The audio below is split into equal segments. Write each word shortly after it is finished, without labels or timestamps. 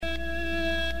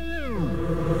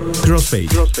Crossfade.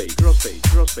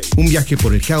 Un viaje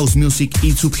por el house music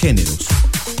y subgéneros.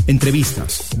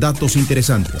 Entrevistas, datos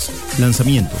interesantes,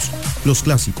 lanzamientos, los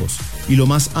clásicos y lo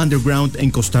más underground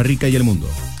en Costa Rica y el mundo.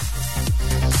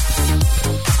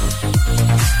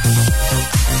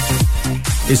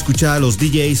 Escucha a los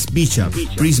DJs Bishop,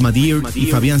 Prisma Deer y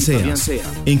Fabián Seas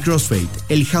en Crossfade,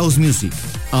 el house music,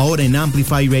 ahora en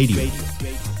Amplify Radio.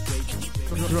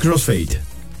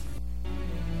 Crossfade.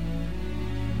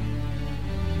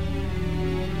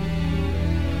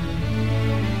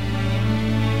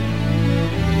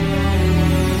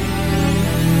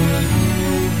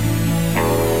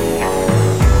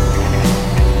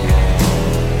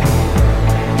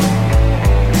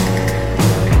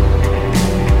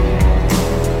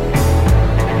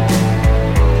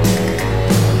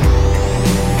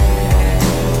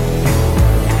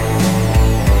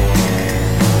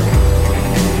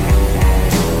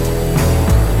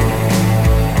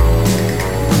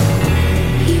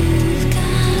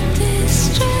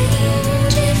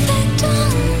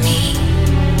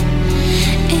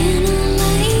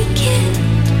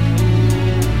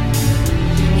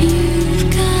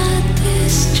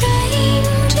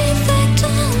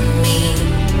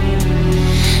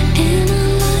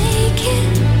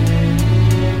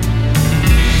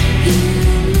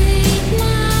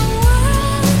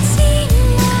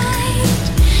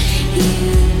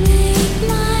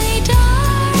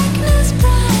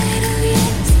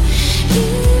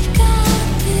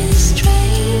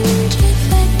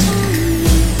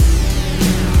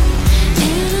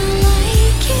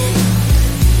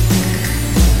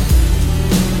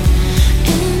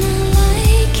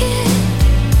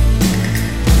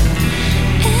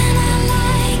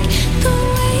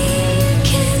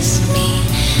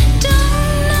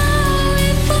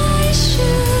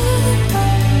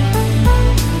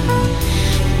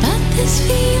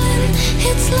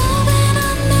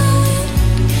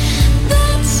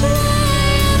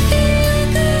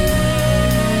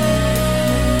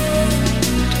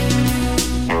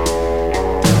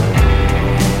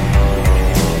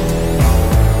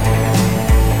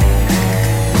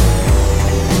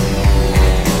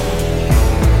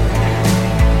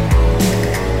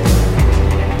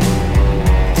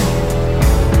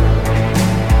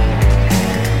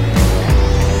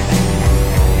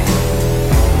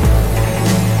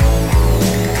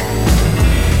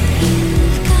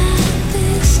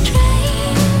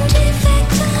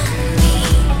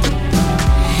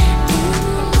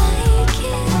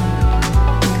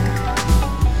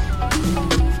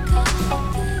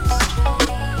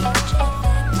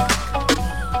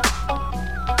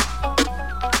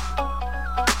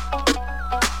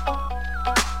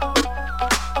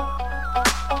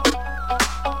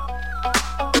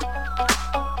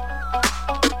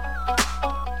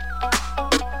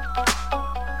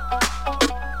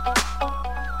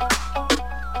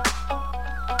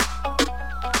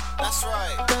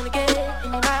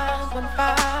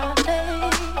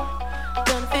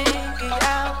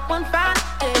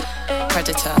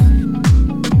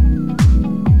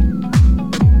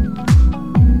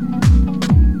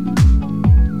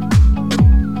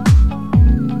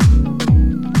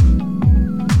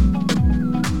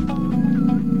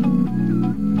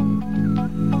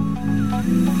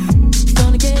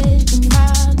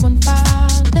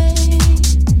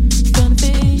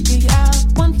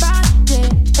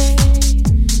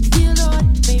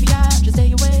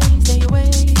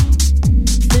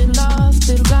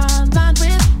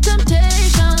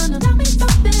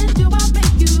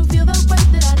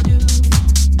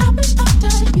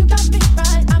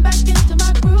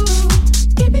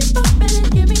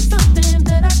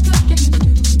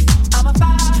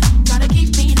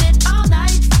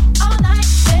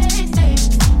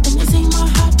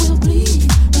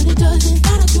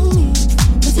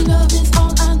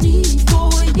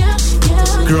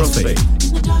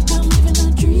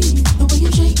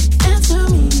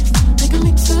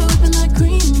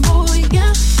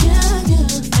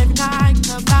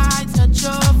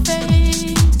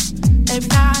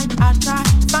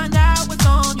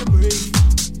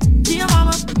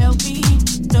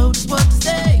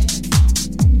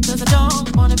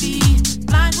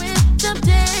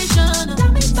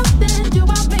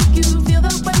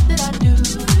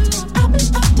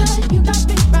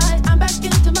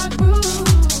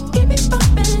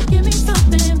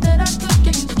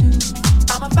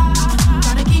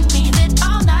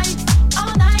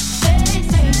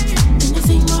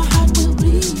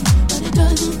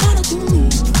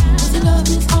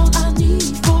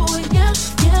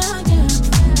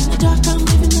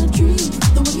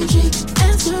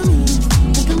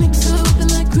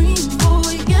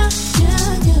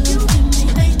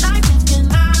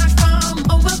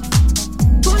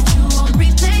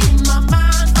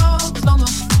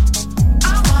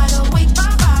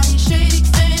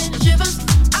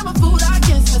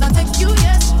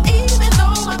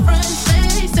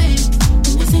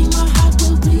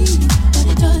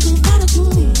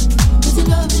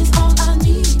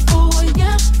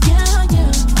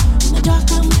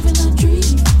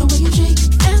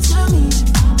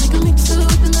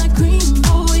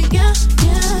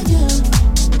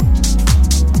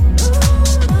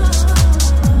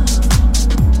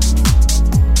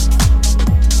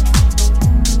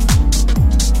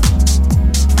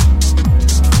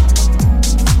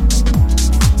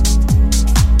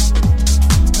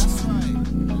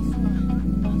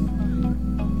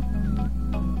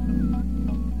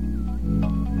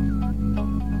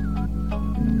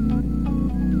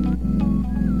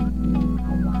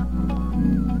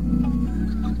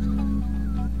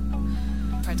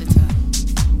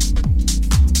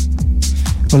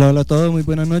 Hola, hola a todos, muy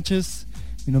buenas noches.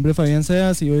 Mi nombre es Fabián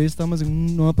Seas y hoy estamos en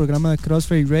un nuevo programa de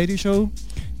Crossfade Radio Show.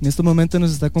 En este momento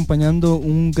nos está acompañando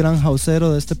un gran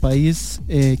houseero de este país,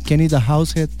 Kenny the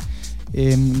Househead.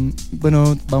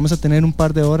 Bueno, vamos a tener un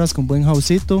par de horas con buen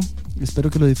houseito. Espero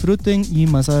que lo disfruten y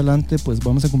más adelante pues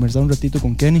vamos a conversar un ratito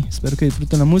con Kenny. Espero que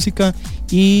disfruten la música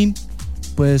y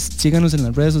pues síganos en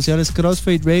las redes sociales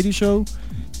Crossfade Radio Show,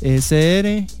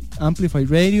 CR, Amplify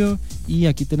Radio, y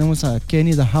aquí tenemos a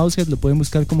Kenny the Househead. Lo pueden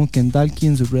buscar como Kendalki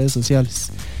en sus redes sociales.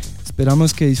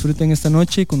 Esperamos que disfruten esta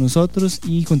noche con nosotros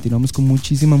y continuamos con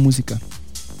muchísima música.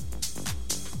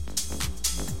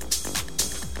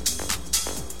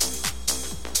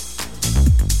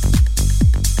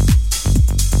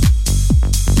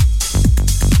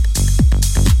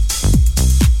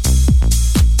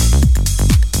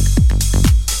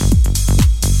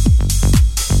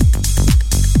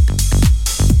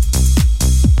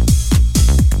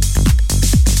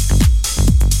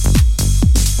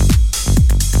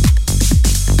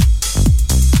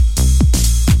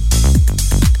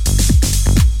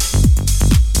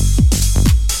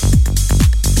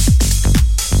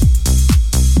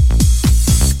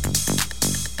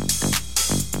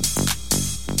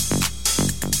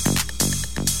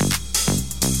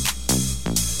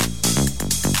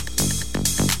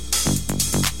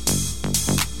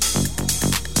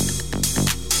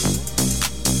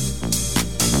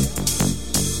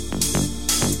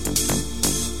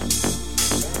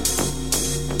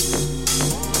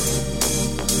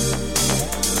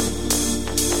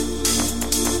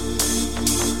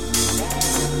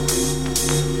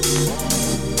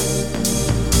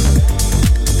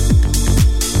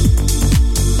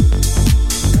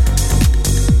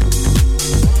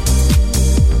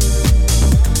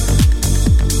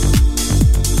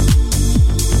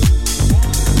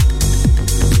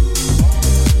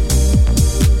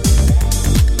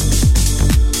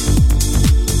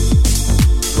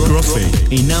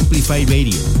 En Amplify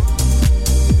Radio.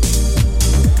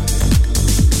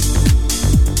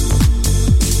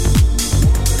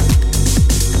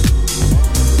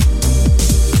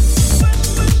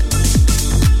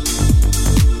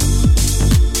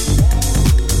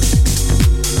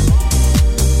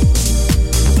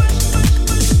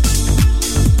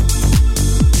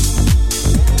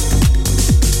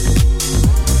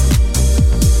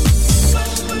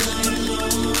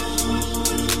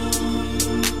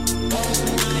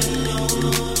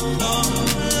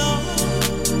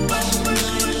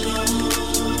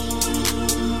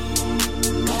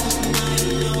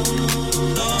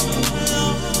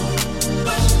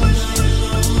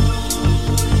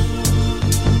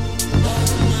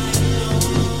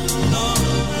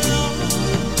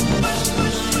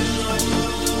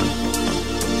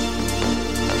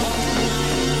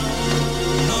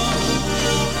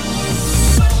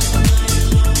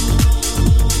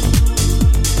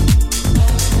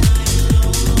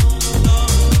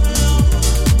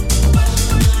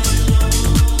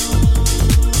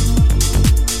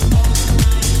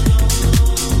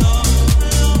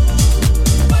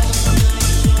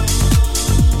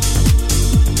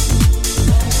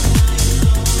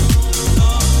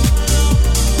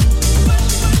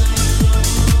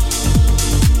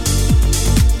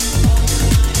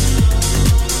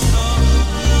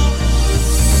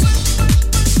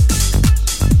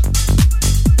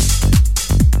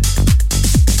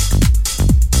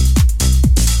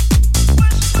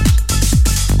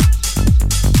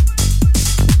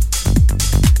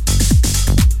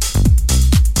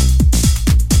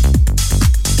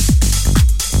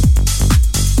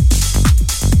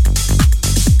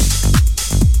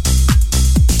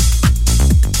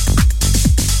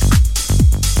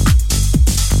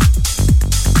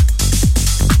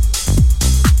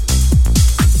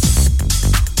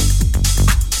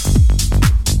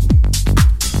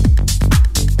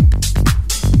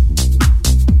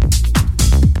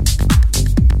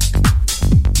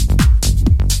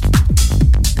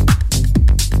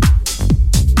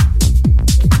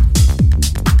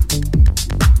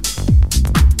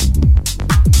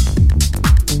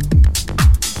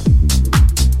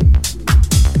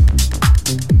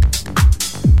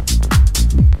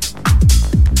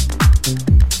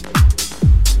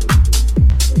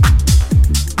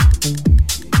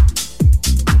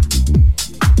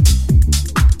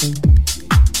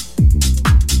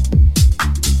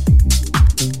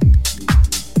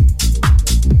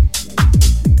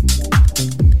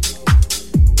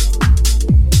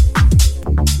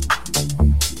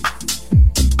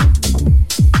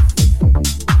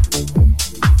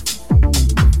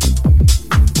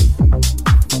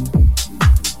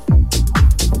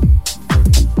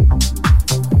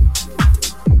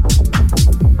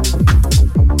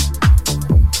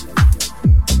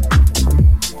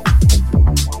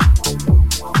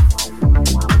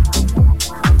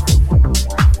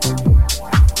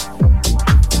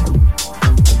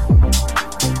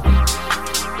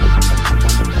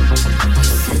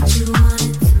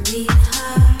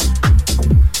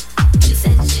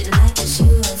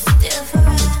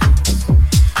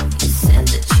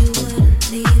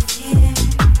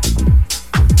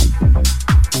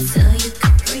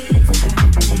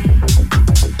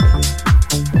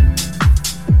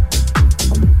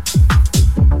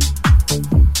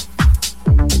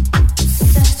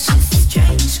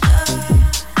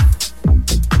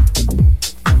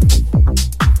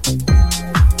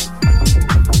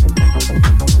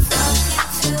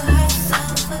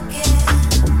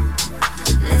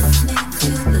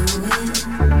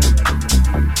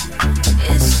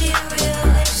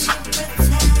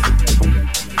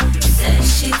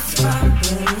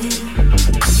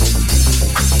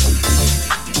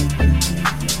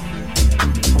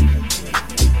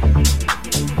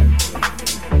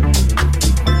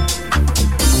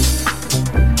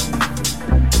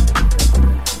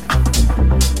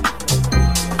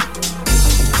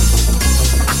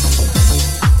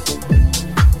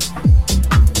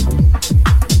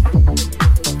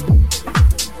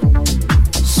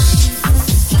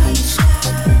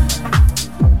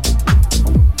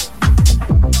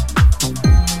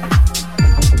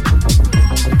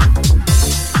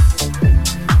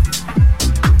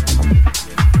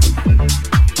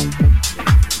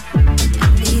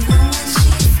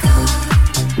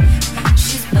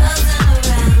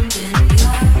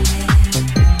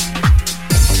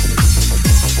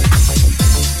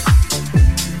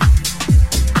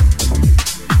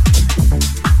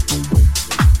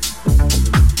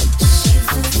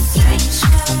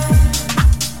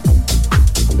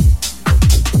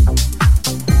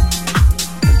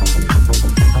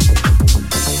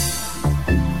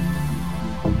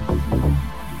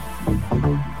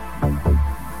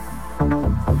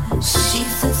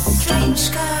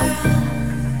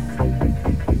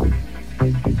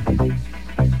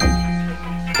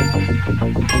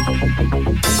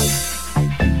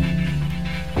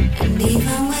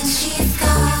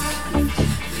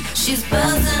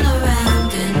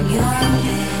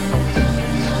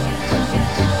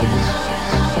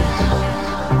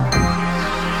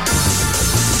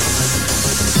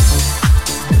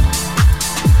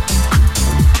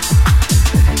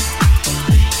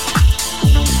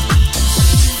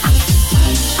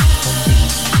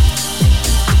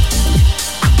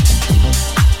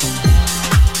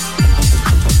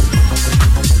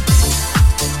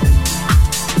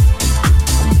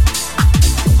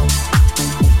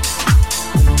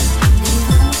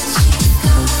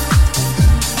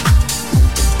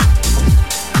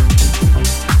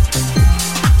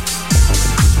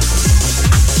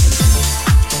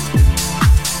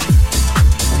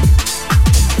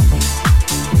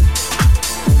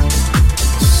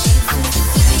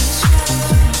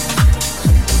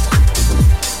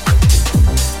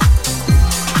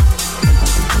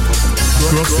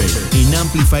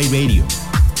 Amplify Radio.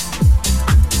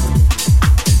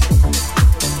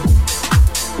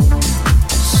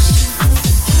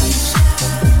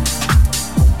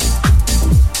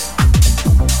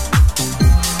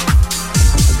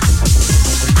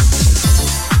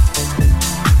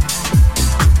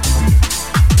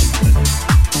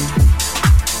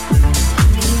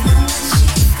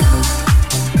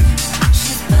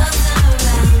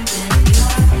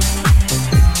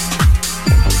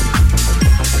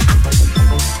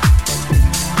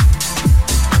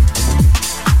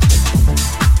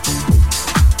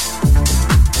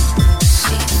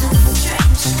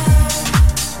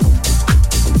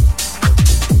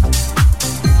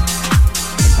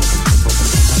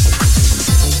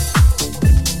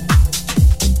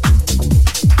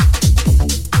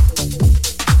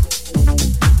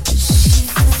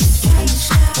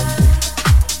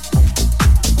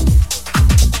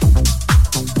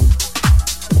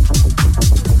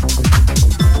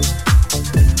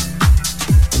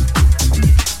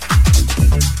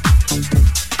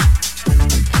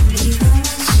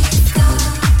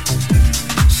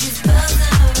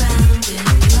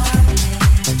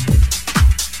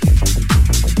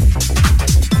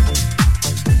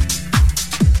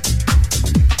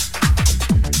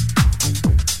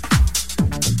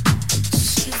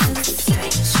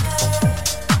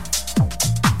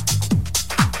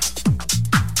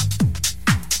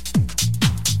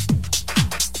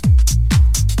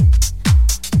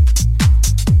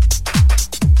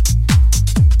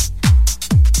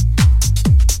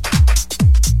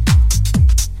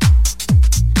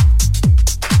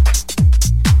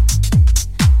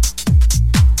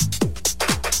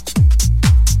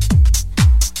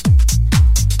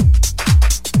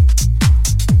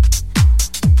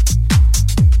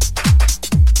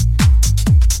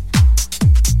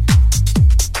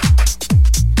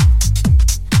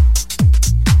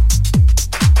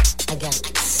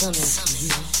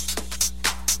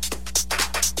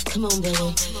 Come on,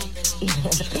 baby.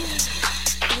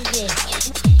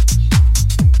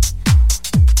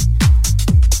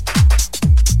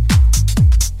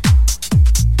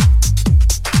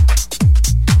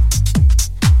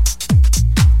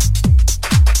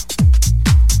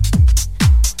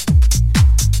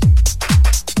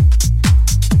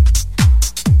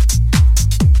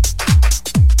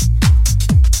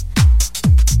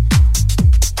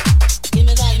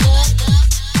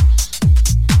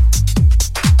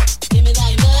 Give me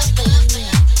that love.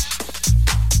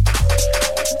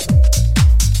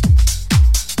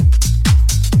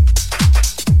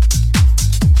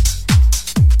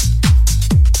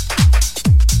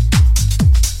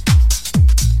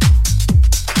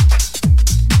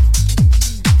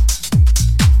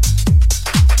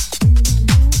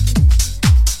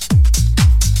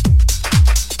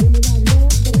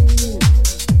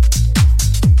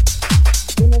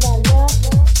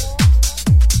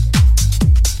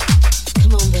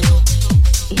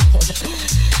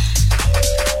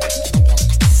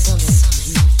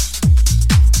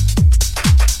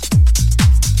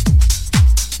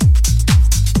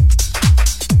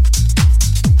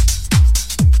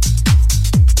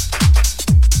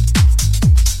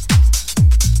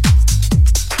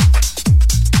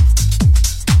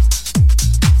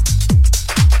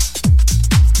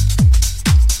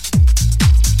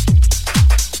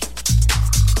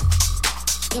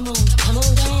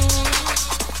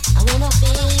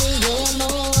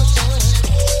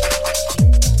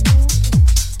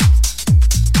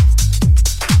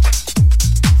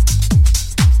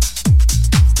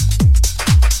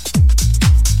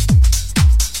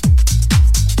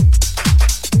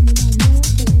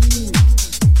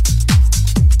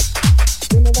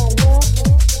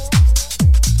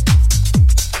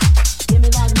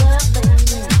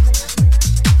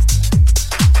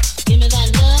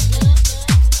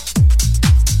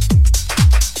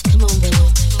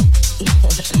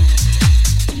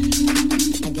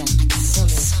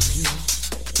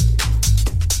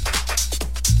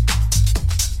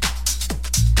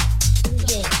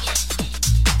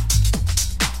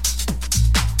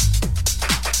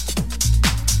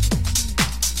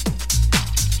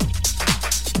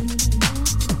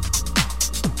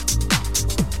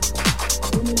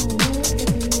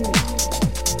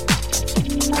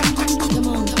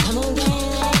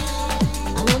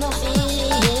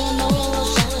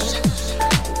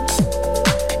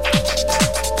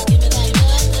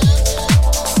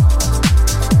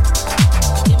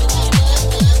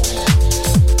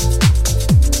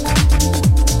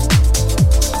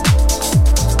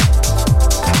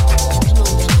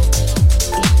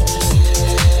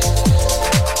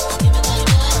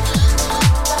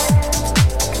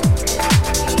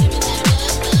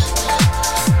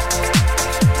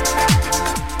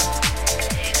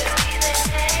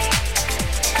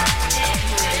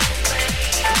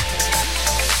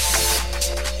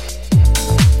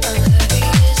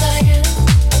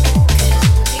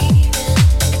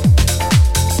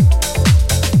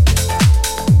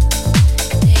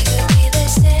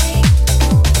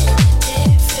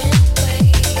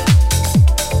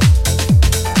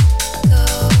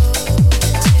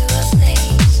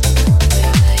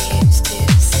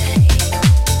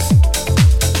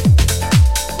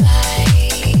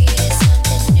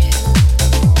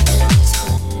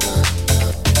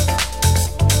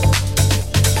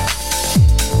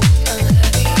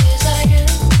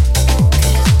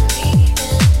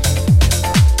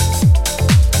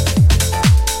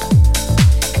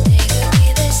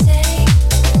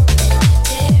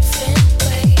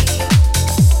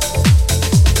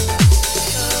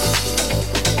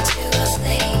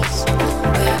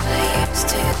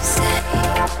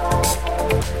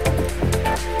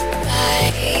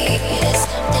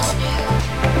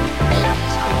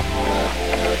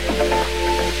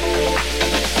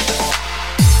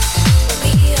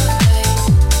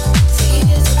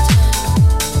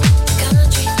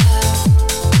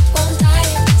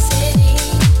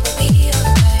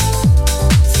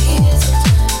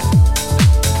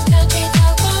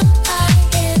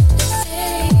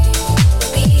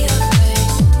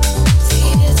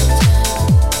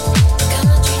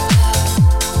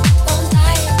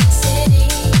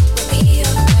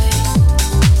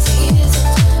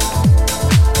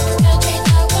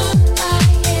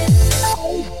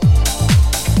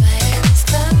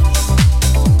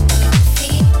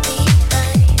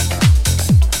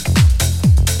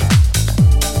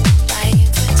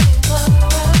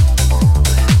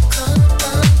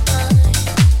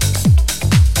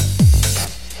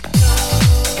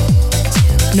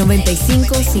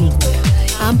 95.5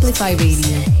 Amplify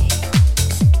Radio.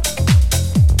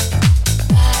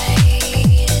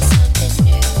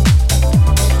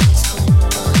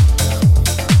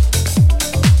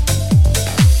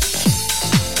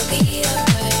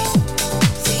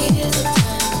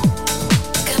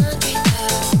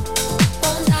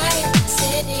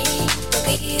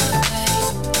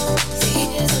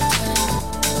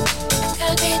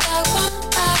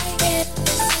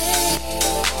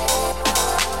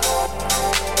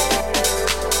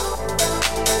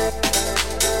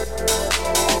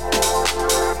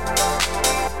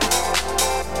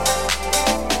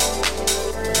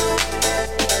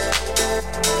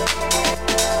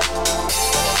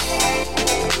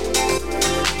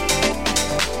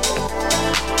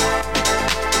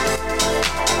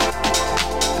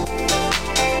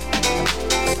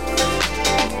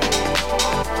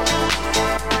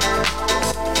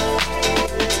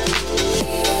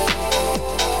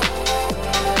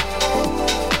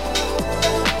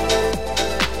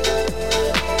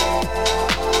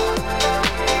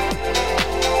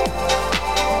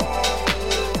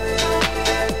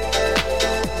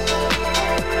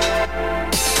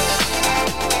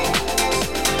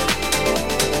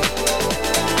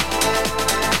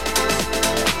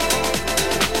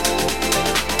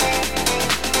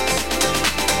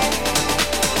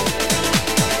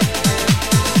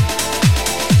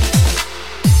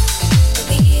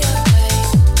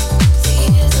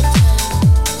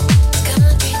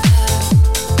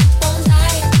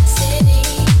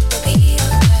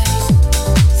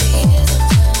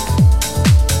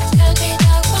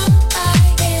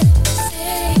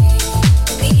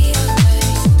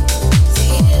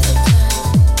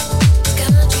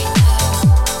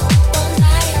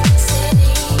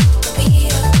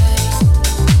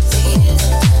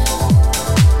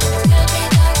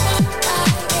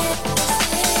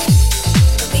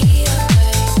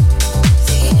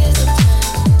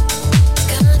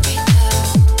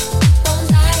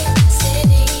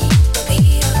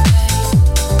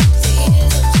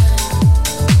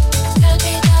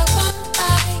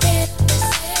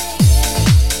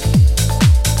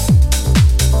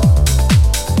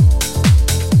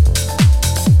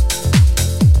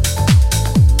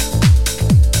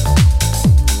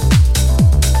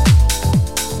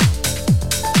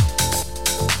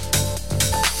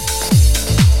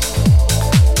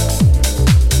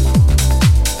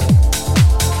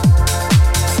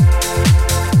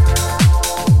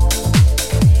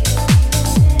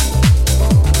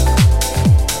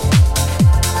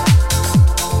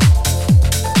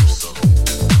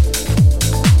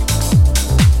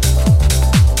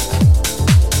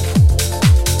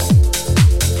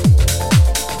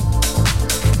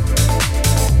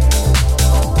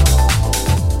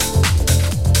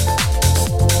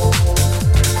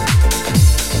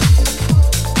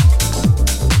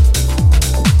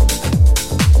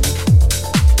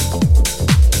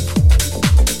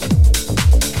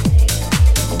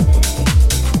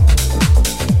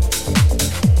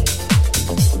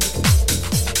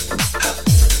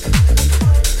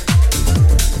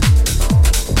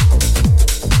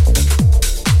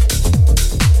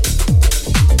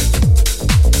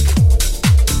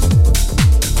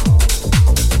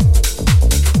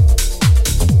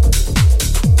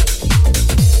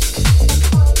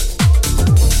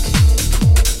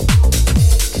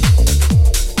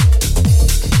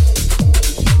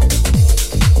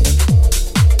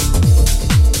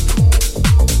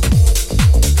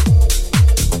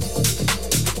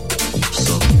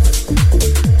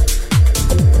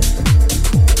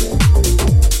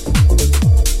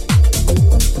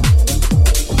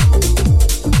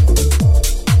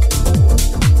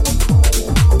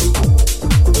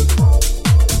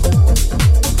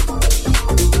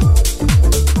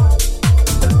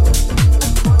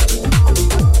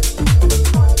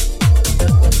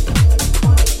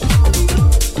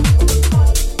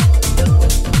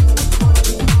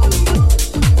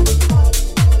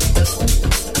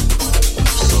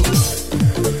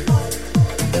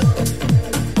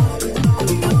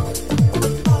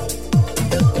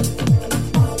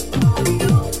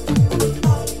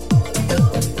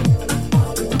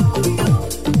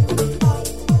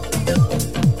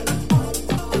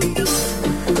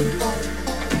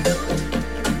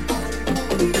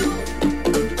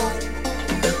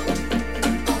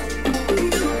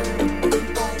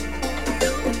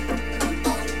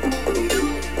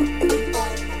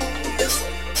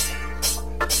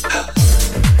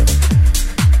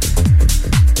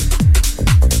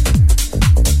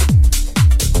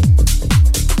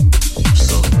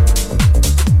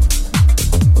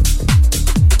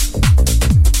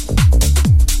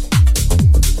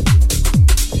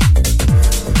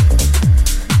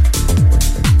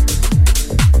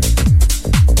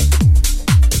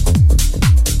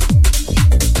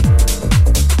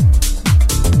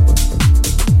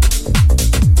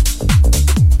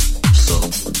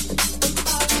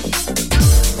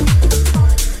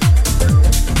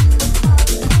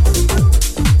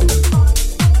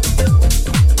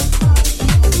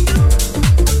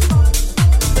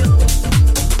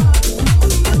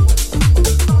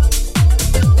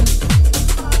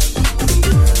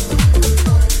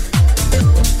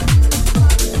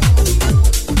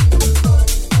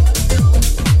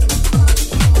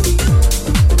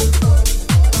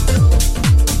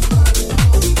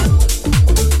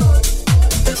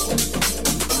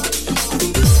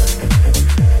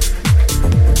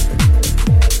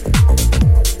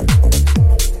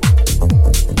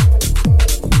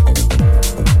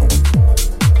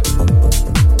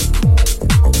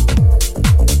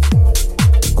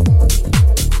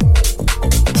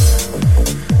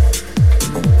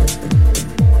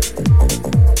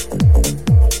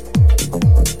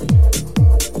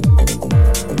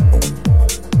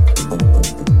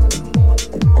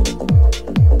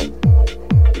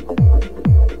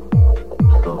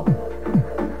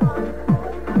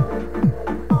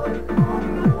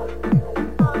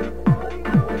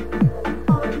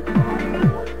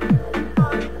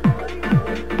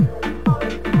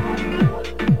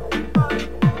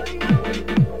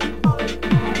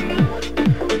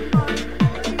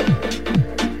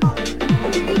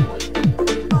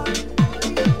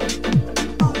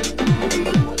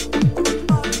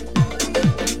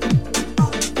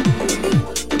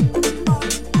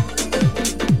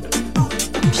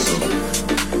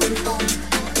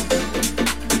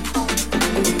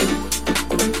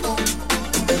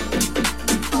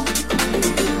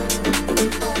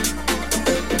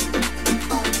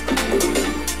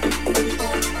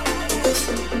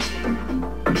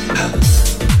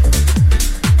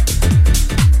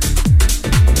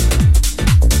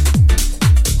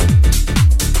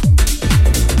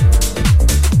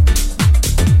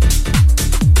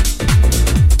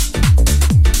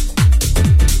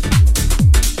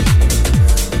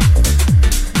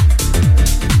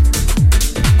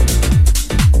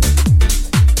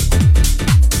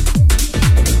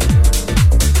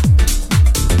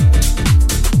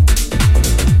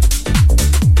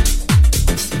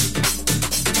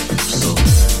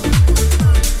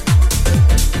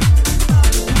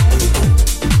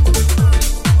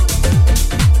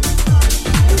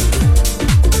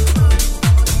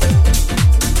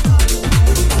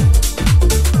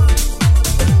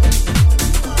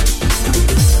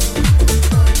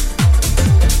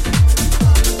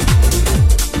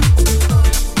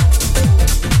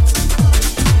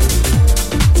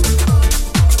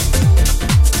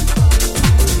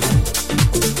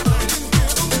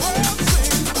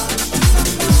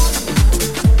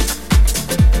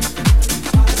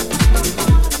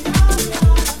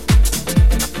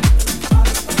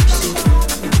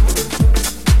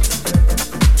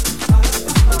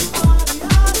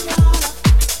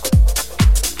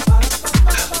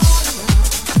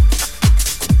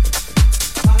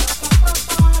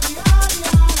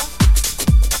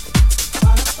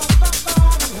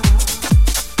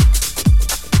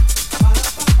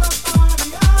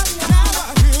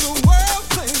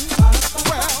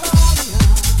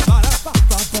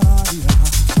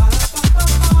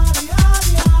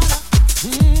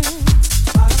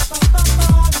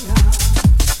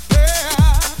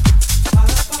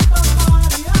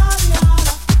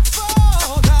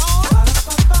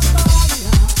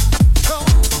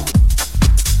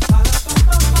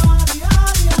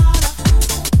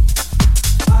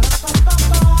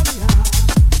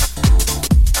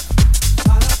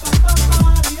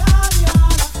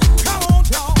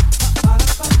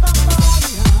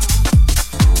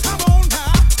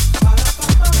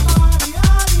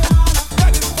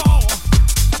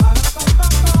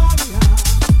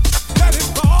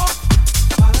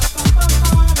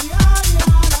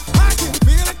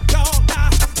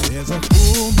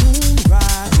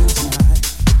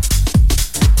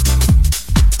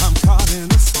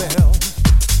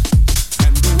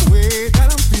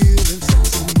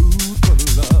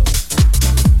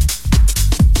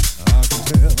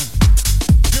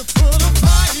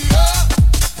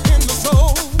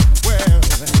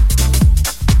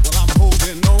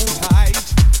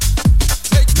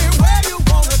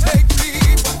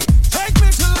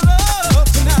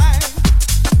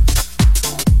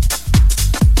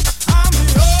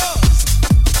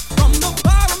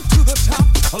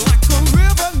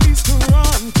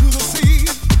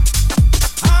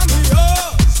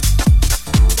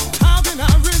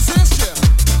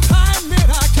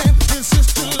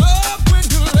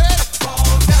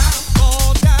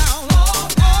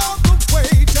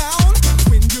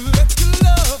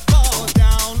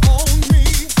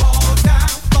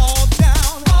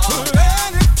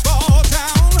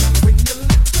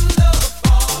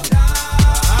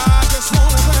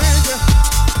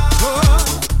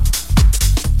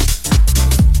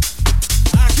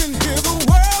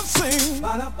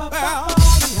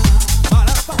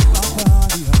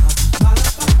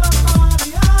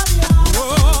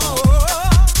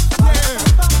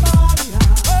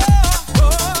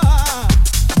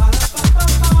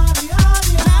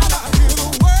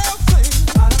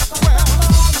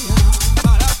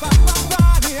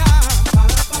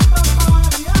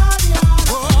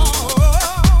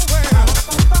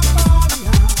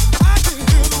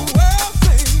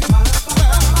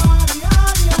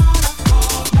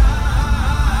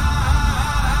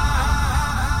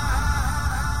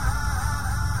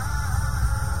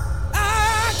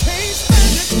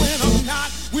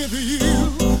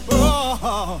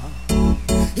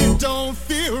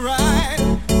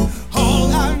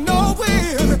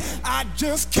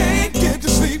 just can't get to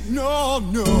sleep, no,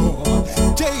 no,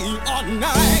 day or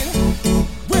night.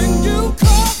 When you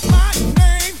call my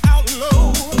name out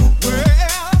low,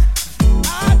 well,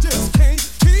 I just can't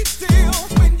keep still.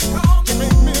 When you call me,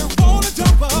 make me wanna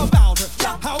jump about.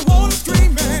 I wanna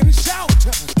scream and shout.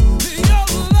 Your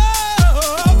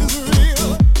love is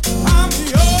real. I'm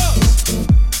yours.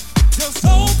 You're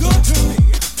so good to me.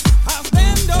 I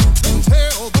stand up and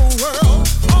tell the world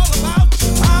all about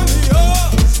you. I'm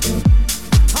yours.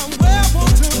 I'm where I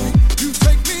want to be. You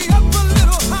take me up a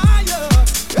little higher.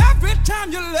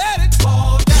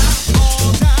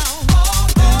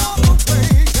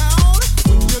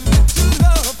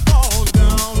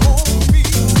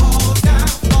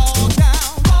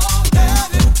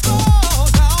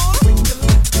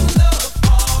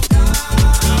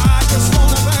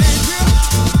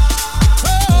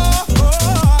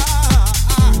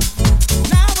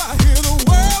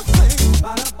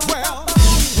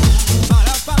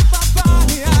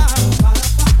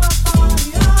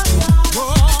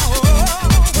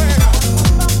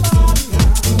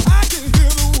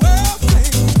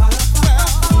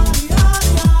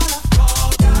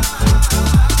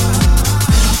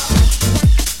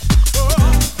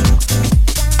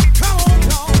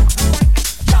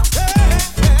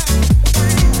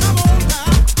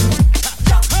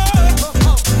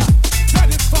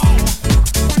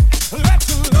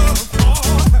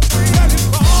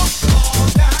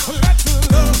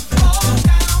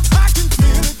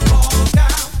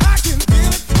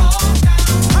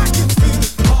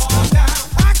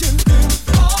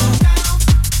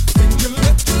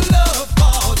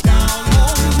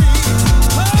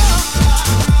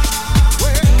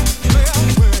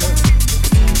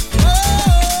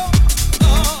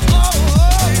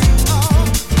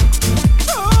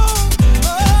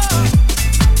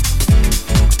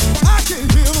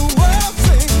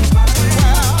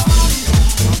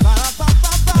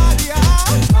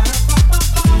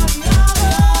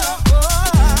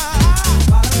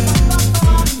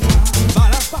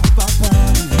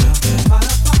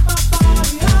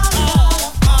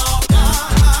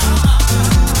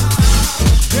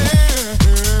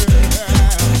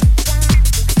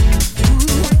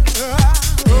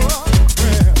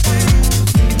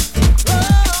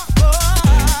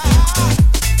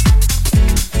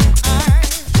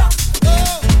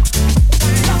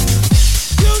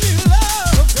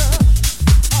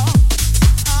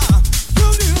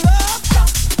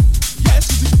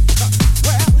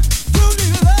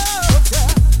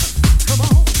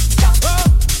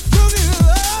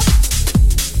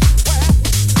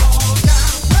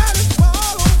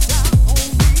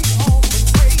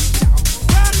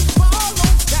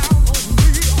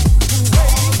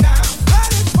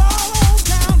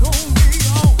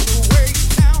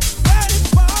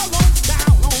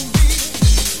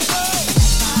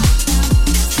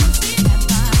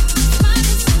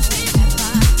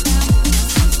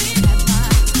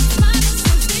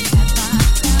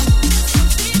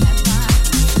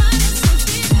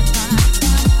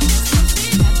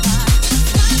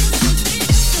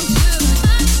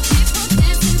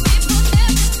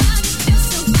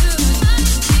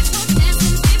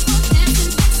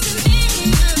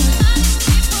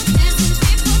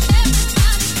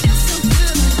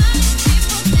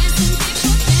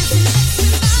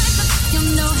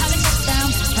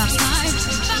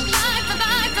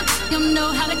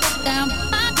 down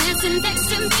by dancing next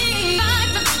to me.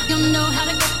 You know how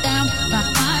to get down by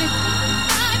vibe.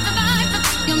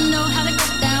 You know how to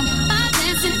get down by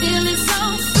dancing, feeling so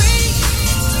free.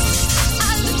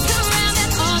 I look around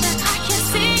at all that I can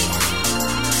see.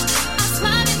 I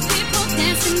smile at people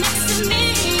dancing next to me.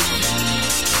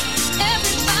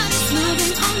 Everybody's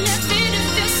moving on their feet, it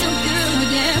feels so good.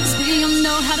 Yeah, 'cause we all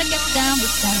know how to get down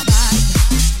with that vibe.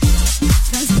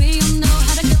 'Cause we all know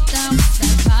how to get down with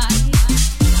that vibe.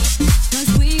 'Cause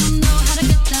we all know how to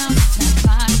get down with that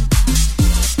vibe.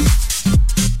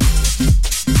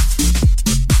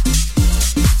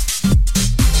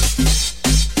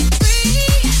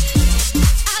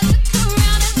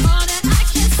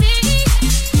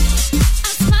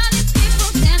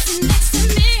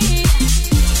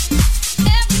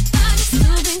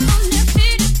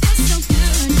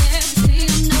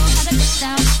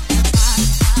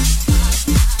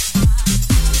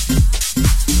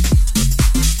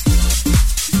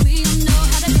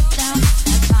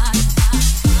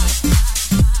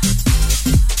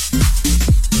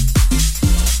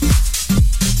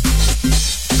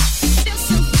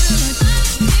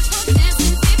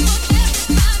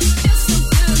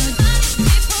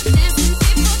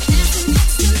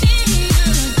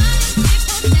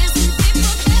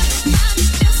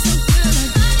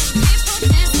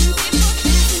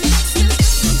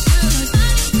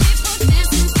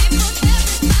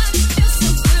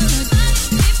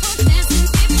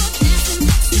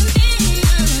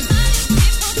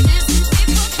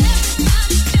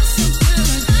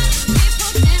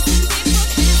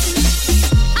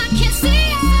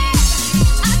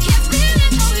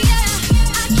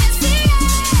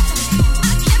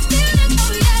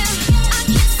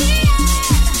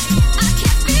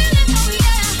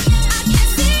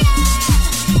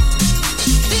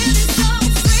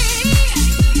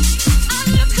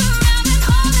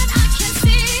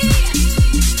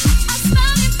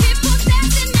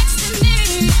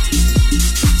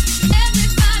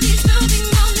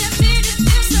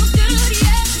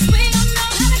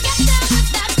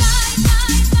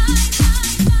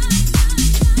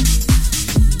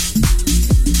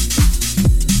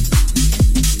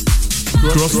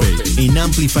 Crossfade in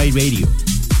Amplify Radio.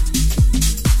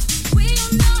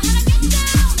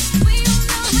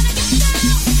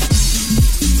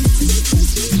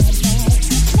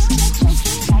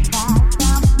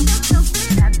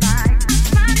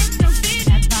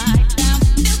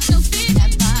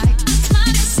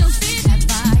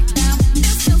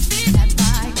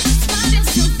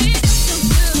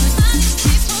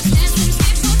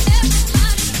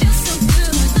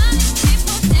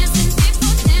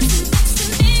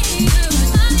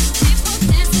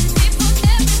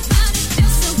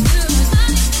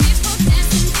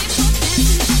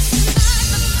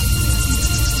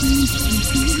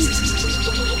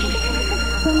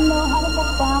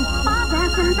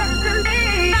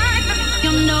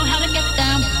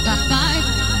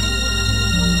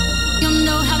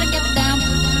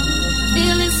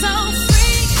 Feeling so free.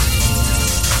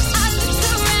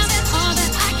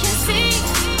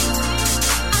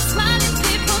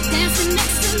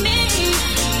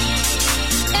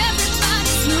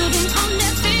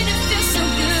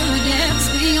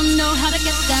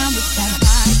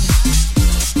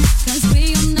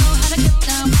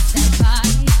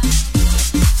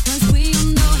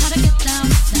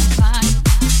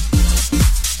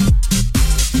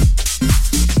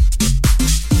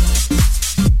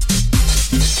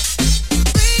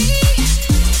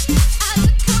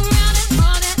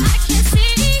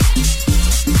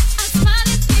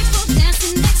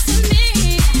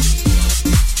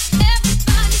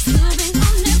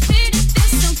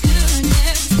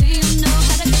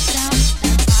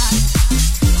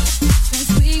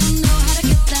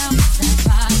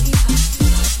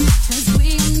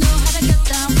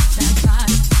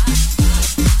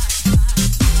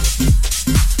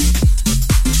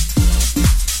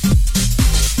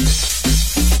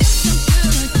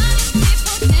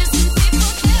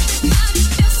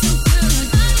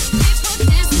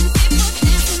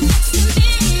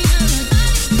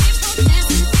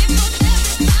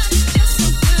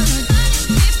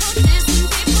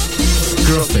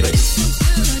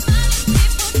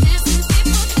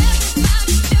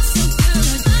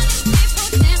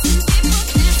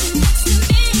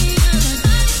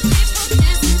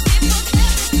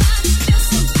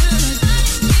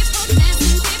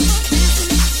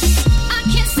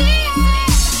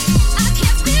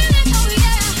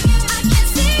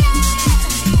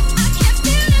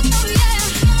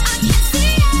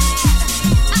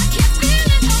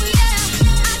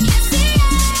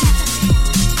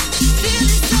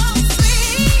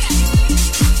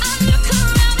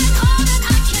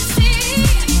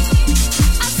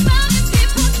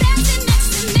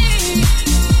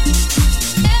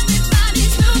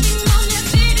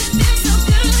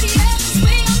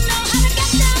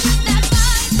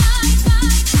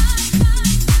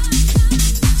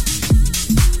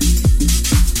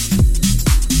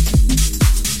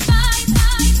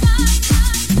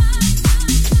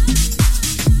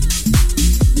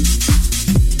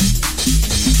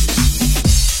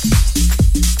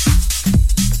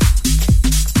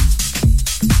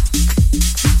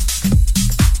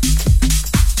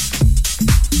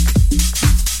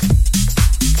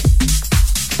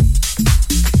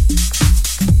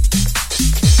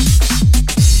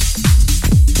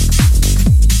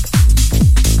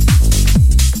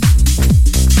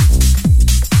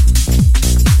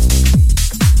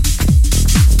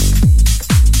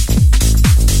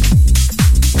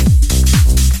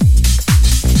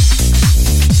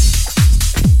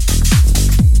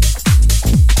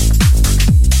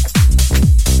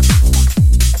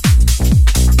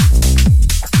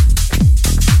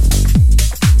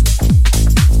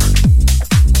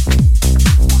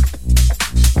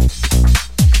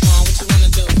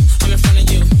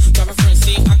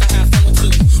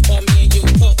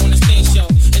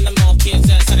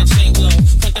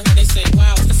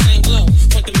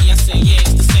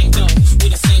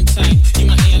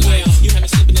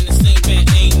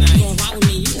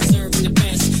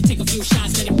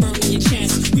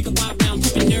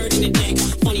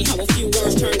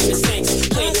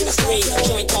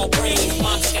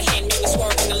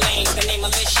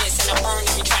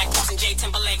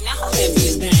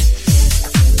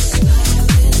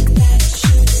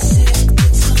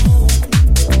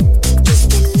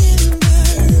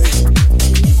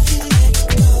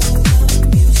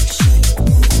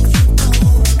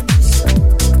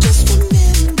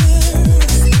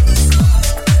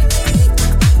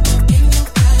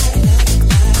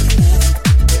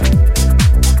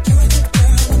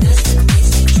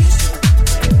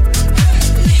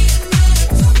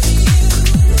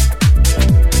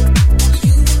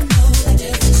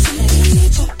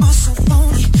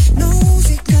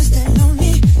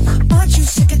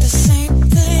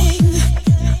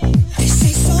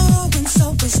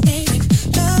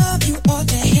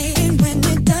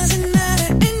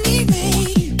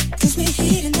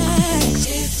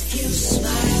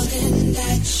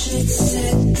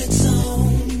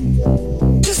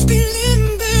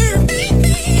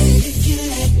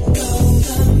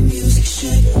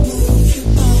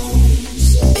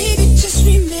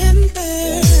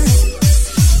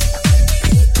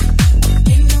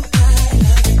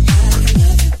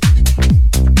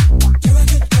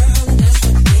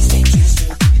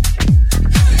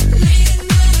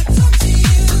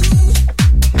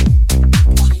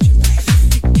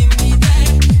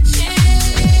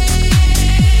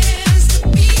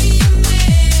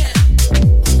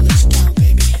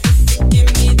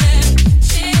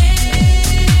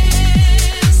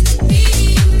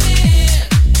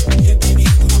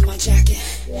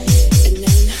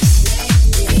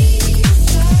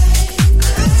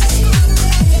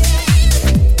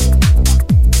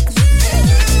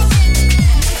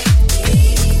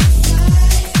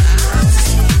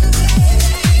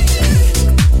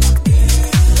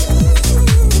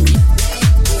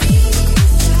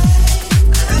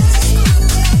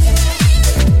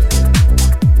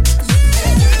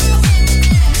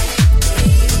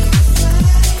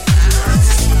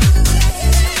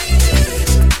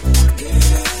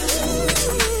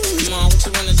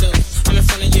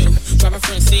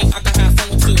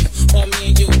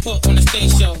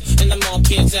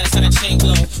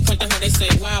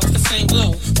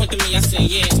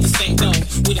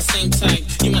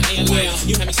 Well,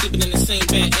 you have me sleeping in the same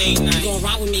bed, ain't I? You gon'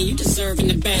 ride with me, you deserving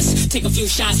the best. Take a few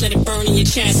shots, let it burn in your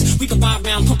chest. We could ride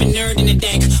around pumping nerd in the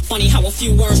deck. Funny how a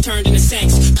few words turned into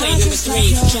sex. Play number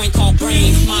 3, joint called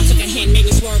Brain. Mom took a hit, made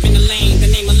me swerve in the lane. The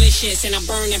name malicious, and I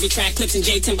burn every track. Clips in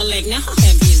J Timberlake. Now how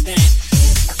heavy is that?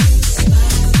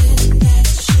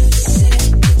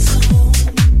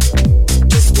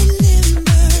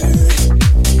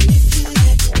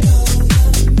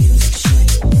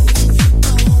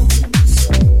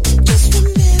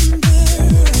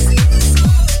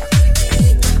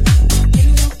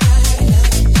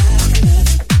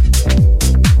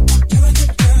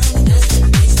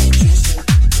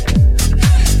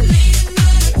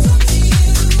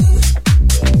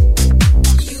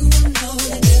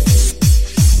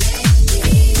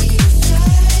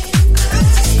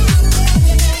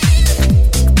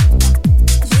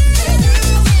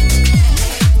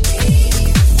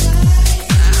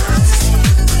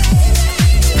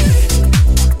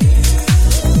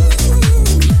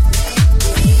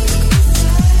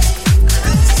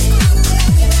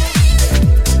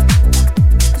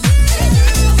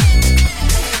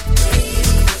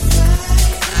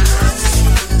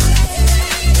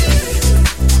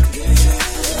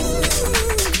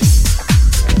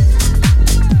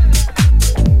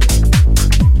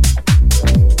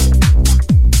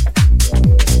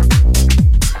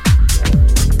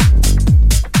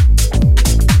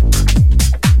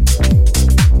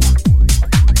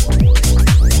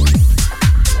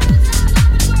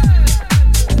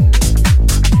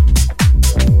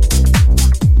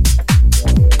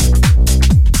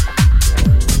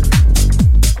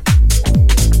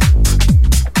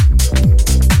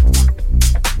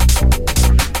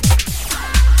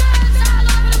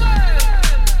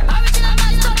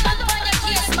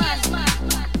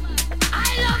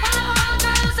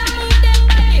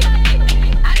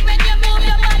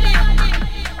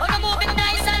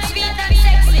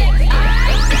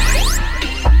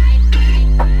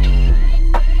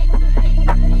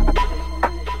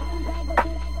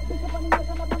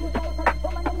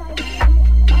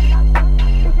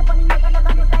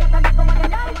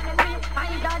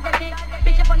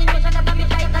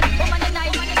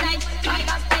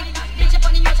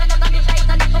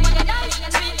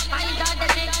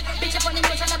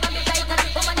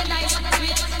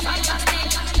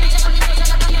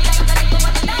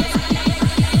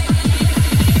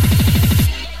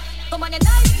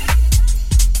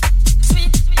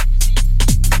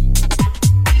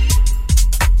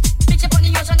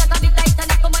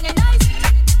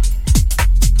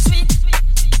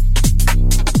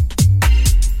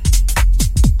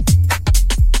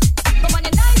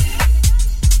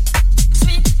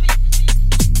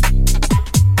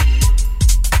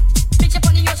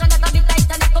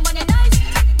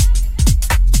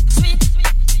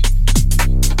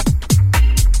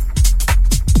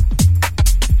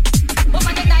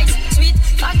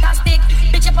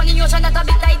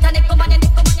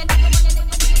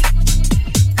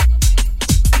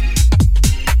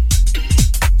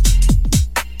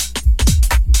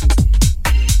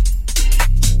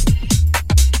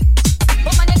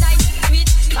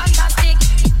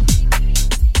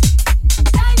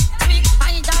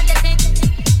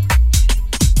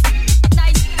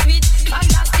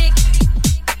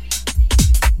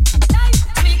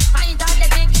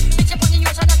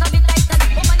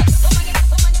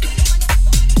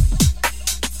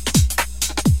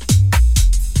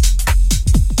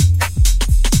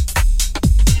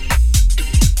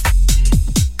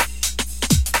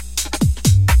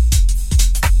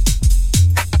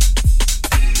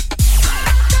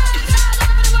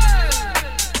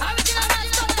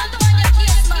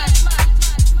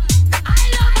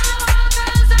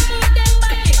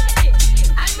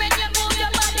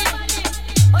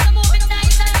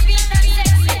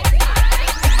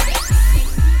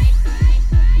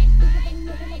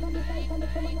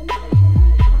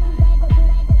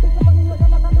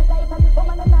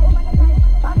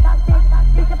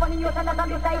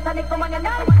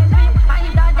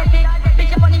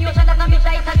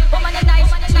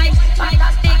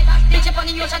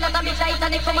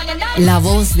 La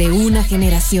voz de una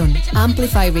generación.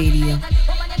 Amplify Radio.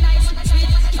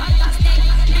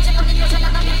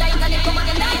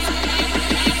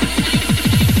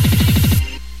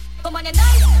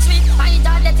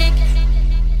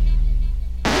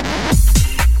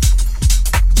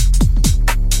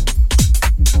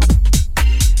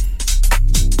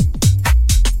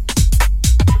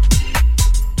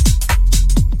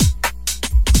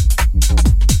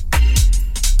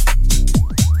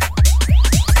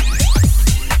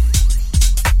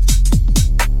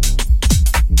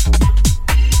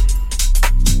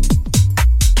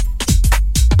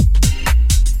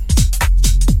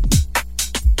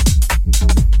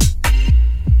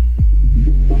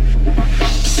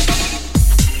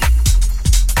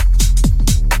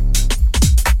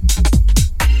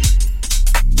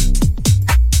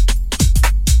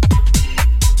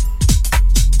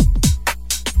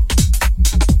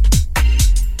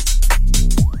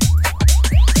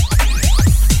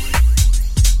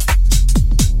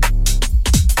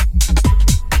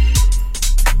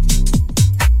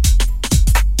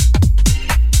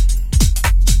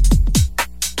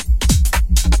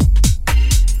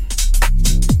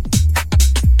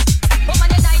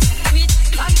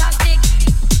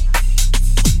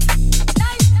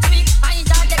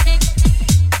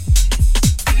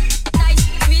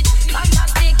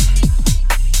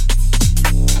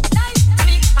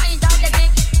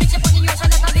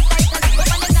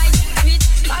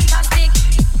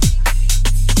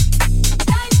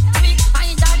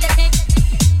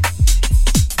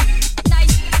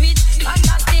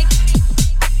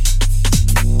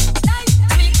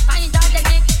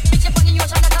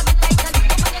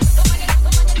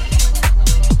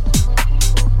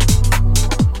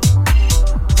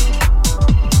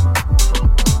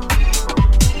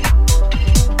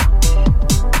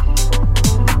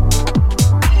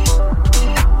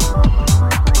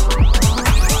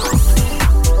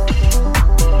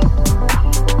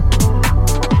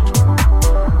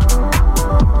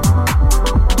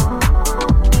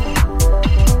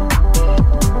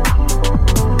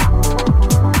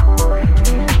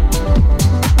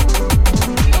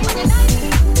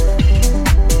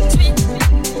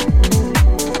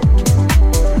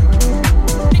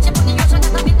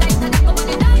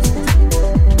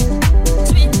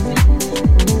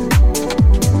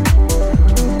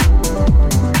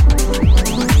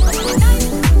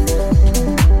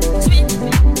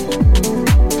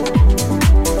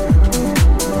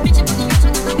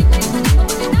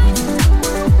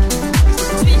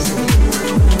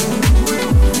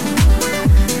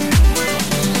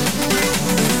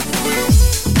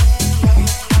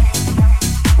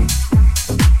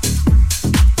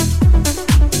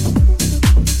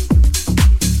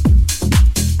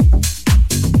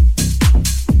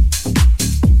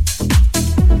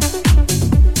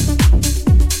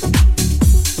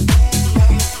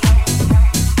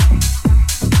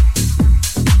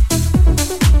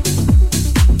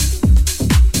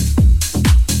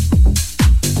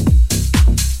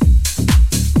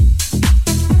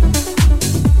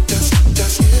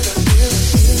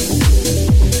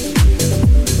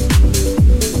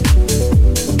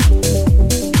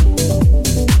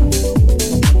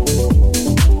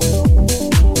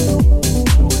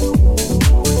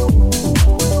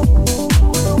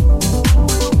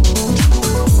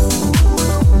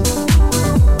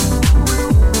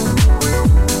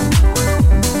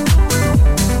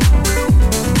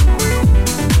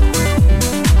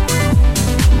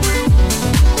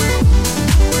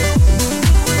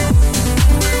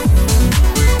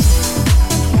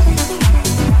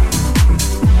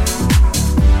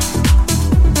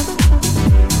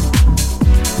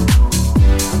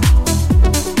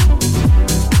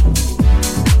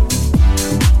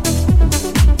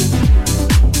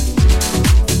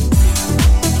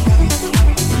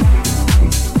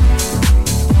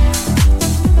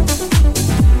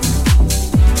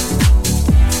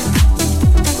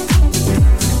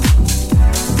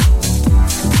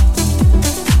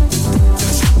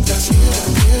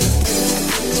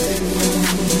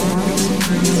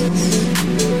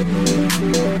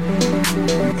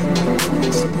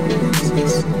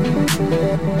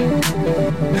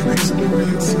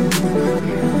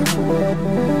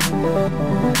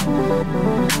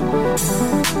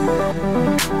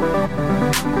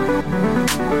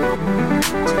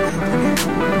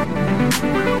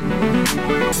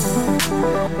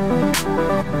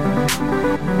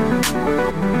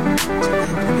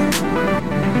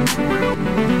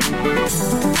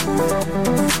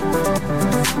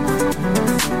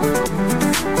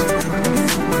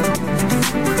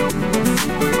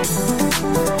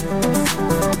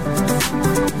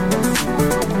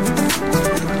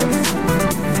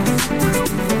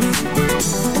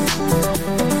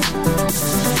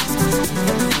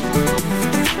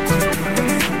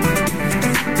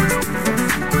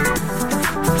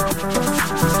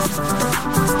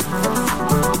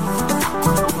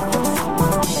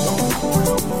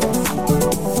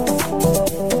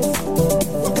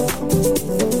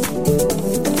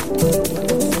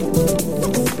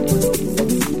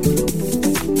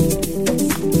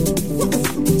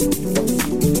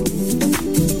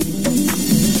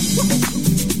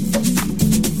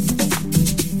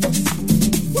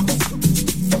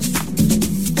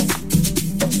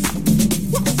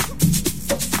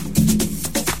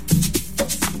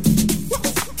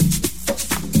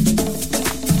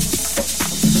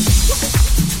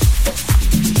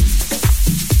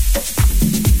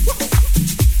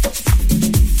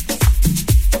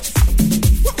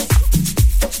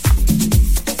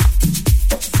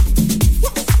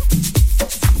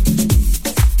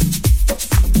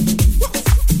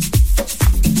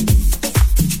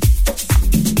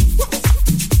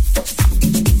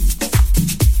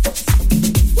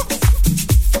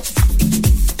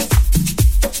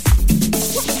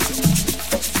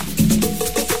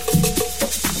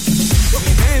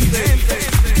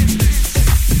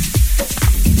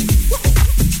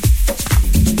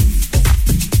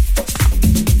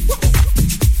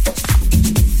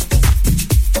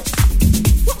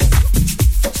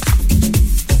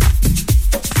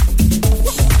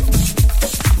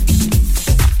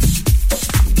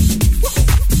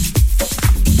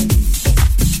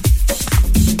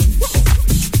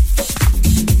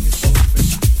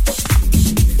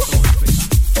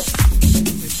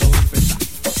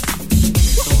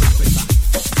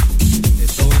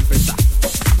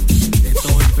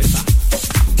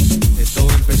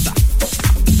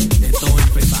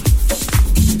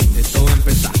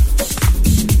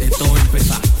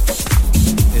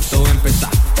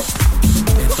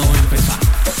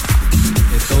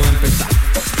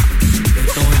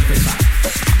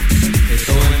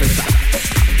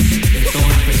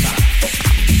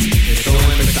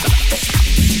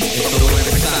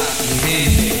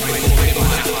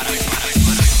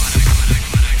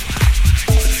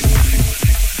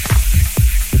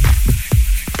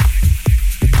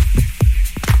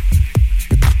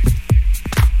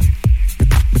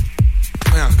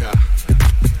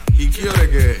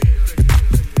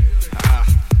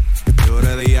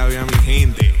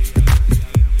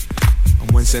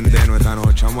 encendernos esta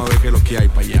noche. Vamos a ver qué es lo que hay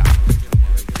para allá.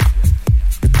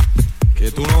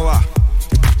 Que tú no vas,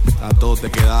 a todos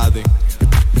te quedaste.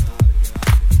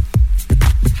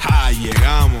 ¡Ja!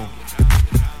 Llegamos.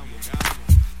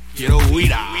 Quiero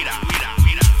huir.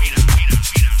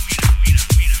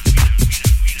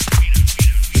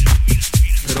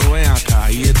 Pero ven acá,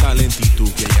 ahí está lentitud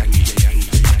que hay aquí.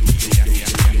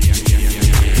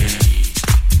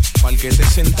 Para el que esté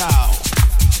sentado,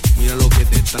 mira lo que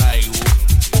te traigo.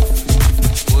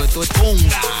 Porque esto es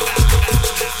conga.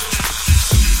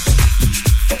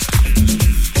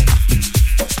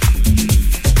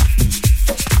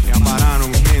 Me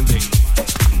apararon, mi gente.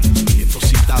 Y esto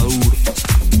sí está duro.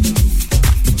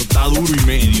 Esto está duro y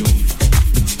medio.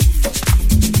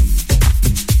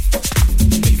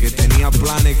 El que tenía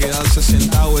planes de quedarse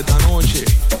sentado esta noche,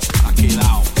 ha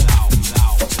quedado.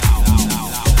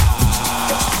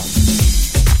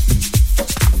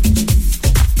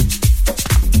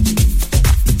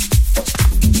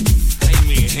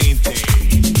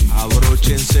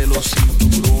 Abróchense los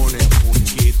cinturones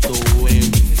porque esto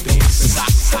empieza.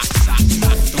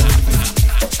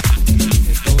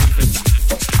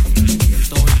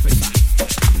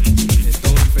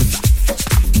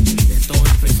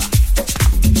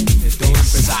 Esto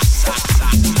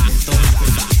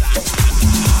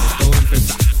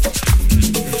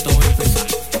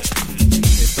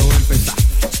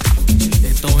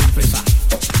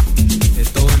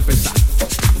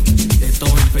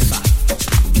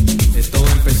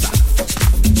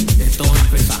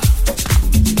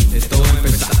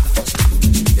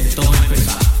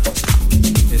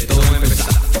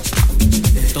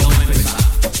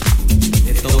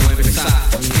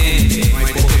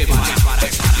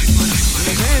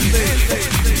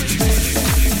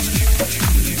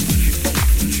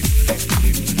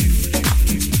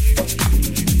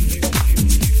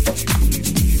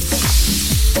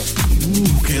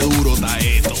duro está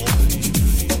esto.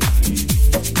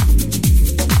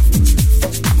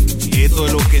 Esto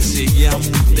es lo que se llama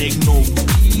un tecno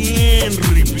bien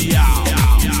ripiado.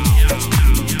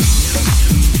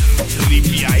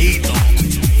 Ripiadito.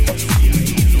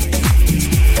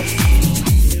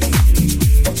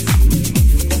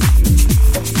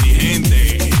 Mi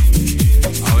gente,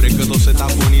 ahora es que todo se está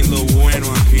poniendo bueno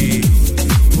aquí.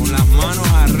 Con las manos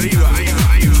arriba.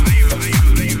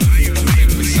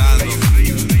 Empezando.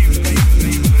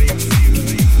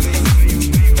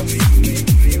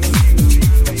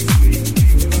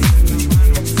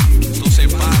 No se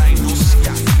para y no se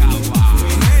acaba.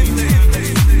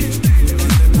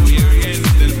 Oye, bien,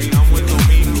 terminamos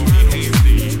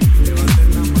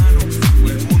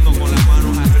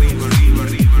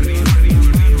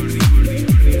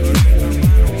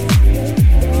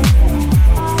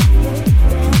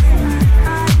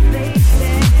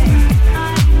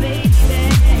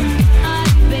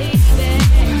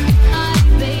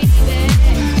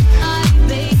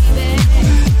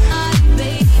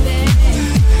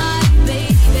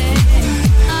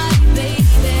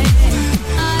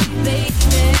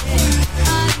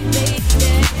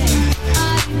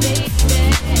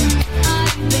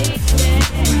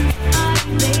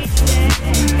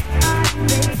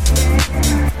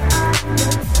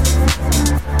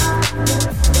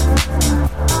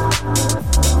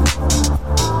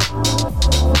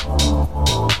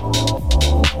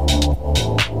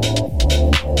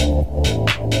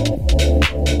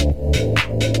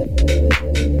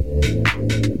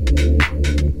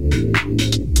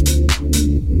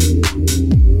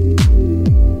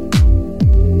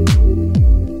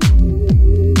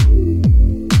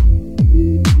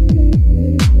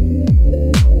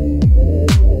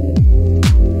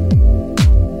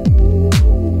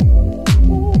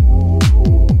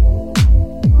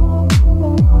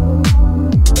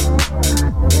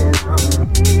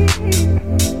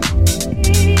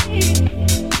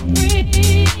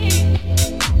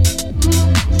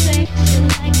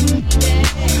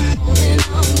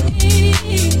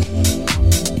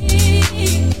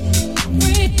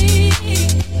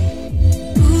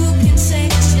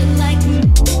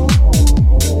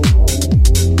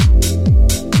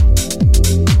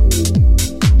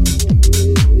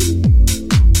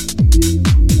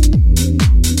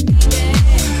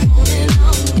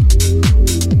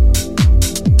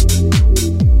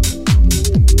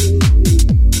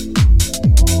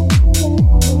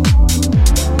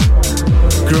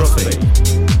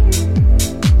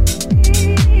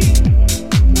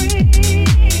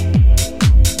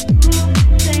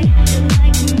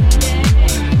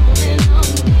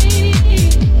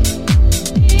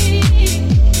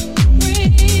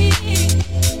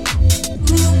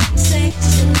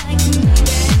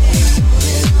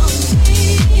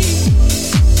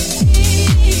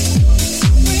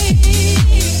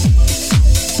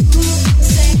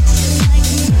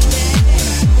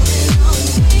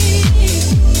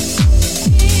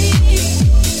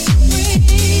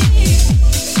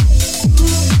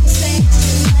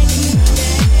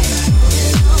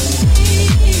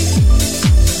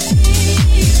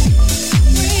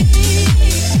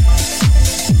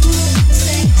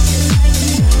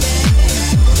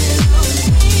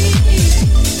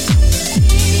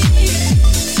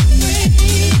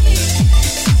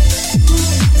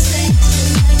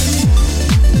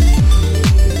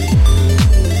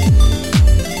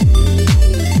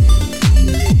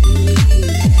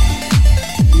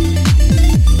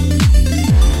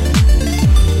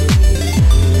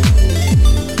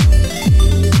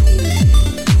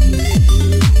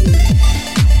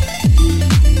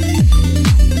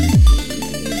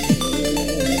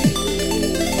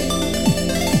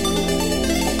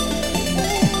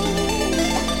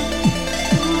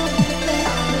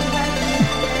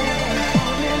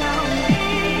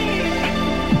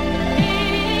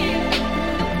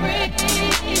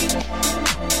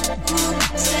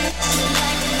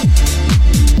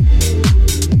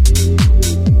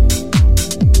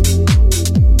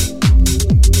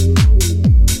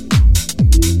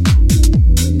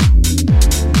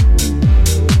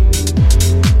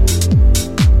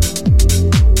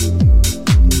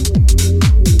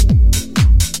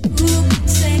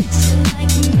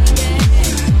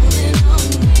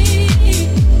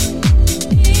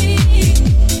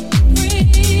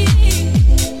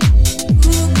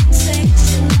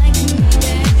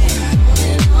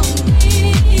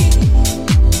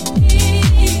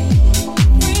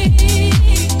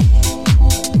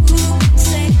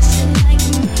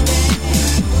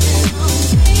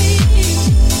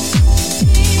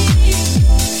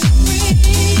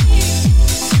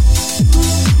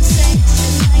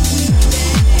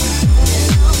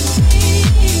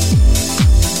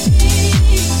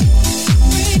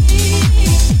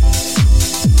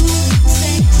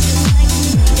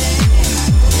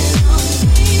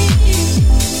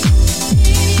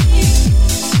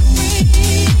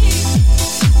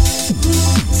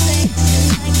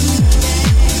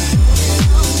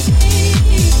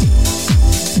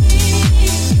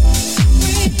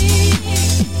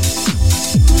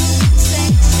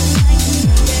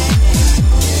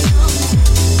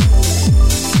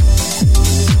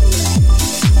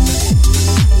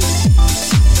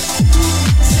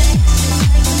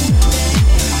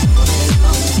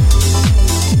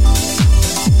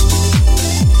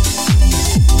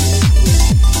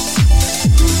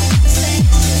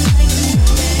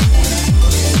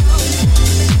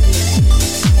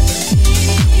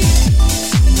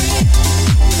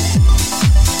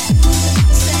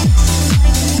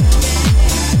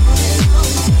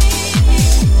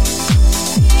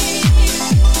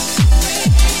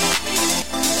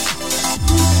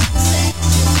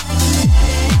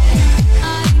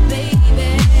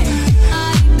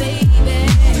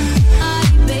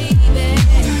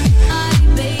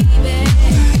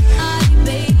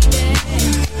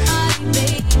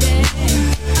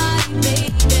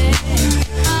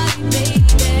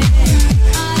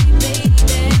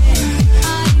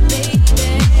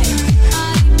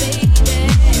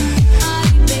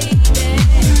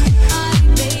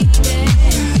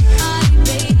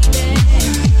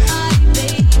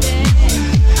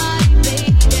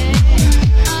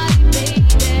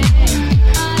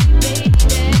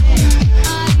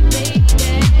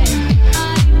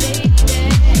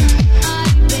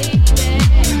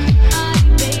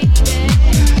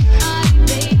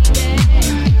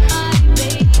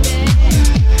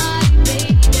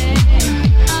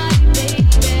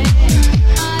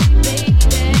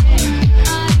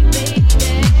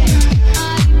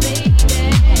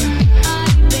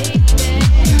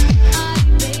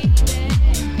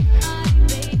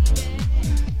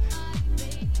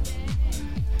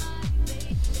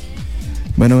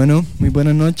Bueno, muy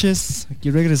buenas noches.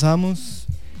 Aquí regresamos.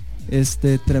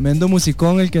 Tremendo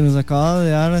musicón el que nos acaba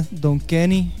de dar Don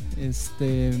Kenny.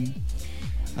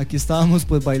 Aquí estábamos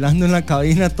pues bailando en la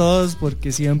cabina todos,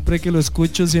 porque siempre que lo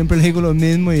escucho siempre le digo lo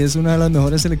mismo, y es una de las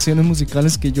mejores selecciones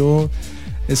musicales que yo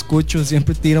escucho.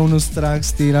 Siempre tira unos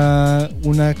tracks, tira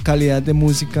una calidad de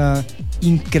música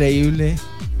increíble,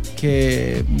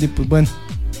 que pues bueno,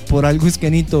 por algo es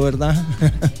Kenito, ¿verdad?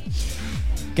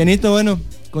 Kenito, bueno,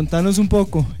 contanos un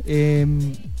poco.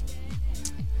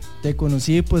 Te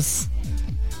conocí pues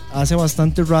hace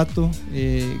bastante rato.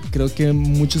 Creo que en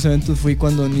muchos eventos fui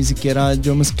cuando ni siquiera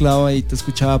yo mezclaba y te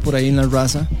escuchaba por ahí en la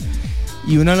raza.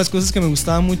 Y una de las cosas que me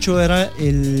gustaba mucho era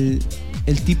el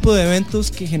tipo de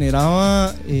eventos que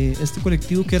generaba este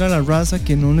colectivo que era la raza,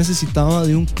 que no necesitaba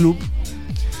de un club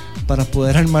para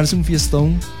poder armarse un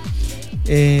fiestón.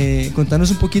 Contanos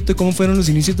un poquito de cómo fueron los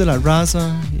inicios de la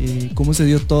raza, cómo se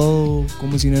dio todo,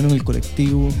 cómo se unieron el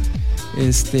colectivo,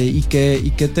 y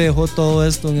qué te dejó todo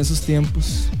esto en esos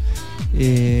tiempos,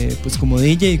 pues como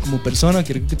DJ y como persona.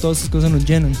 Creo que todas esas cosas nos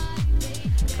llenan.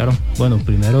 Claro, bueno,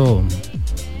 primero,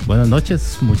 buenas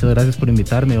noches, muchas gracias por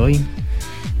invitarme hoy.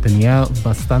 Tenía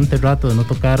bastante rato de no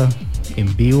tocar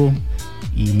en vivo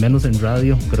y menos en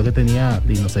radio. Creo que tenía,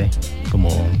 no sé, como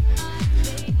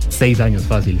 6 años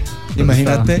fácil.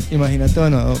 Imagínate,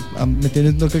 bueno,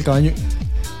 metiendo toque el caballo.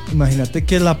 Imagínate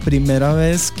que la primera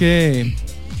vez que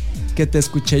te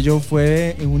escuché yo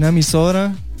fue en una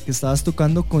emisora que estabas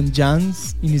tocando con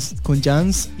Jans y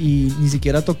ni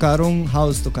siquiera tocaron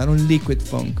house, tocaron liquid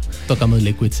funk. Tocamos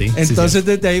liquid, sí. Entonces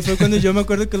sí. Desde ahí fue cuando yo me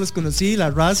acuerdo que los conocí, la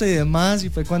raza y demás, y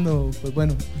fue cuando, pues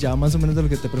bueno, ya más o menos de lo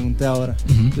que te pregunté ahora.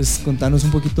 Entonces contanos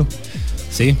un poquito.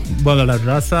 Sí, bueno, la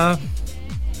raza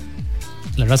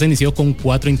inició con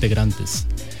 4 integrantes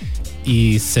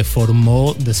y se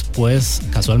formó después,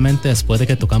 casualmente después de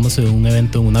que tocamos en un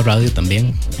evento en una radio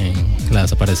también, en la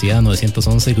desaparecida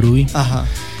 911 Groovy. Ajá.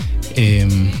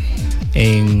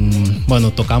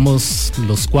 Bueno, tocamos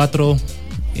las cuatro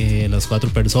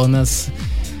personas,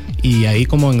 y ahí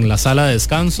como en la sala de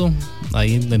descanso,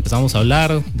 ahí empezamos a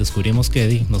hablar, descubrimos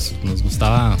que nos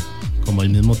gustaba como el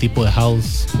mismo tipo de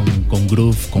house, con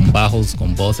groove, con bajos,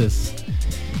 con voces.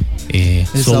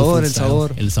 El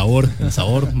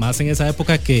sabor, más en esa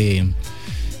época que,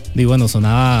 bueno,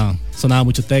 sonaba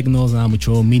mucho techno, sonaba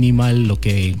mucho minimal,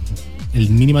 el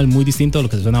minimal muy distinto a lo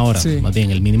que se suena ahora. Sí. Más bien,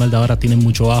 el minimal de ahora tiene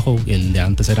mucho bajo, el de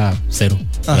antes era 0.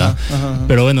 Ajá.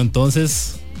 Pero bueno,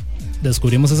 entonces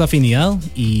descubrimos esa afinidad,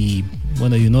 y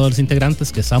bueno, y uno de los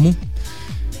integrantes, que es Samu,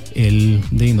 él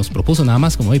nos propuso nada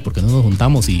más como, ¿por qué no nos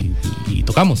juntamos y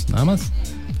tocamos nada más?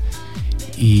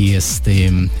 Y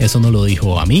eso nos lo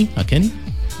dijo a mí, a Kenny,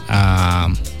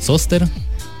 a Soster,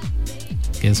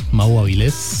 que es Mau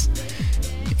Avilés,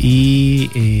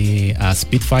 y a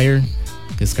Spitfire,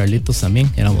 que es Carlitos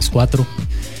también. Éramos 4.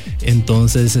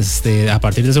 Entonces a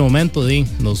partir de ese momento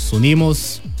nos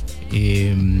unimos.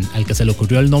 Al que se le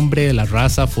ocurrió el nombre de la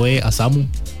raza fue a Samu.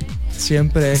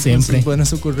 Siempre con sus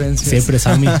buenas ocurrencias. Siempre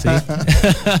Sammy, sí.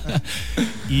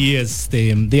 Y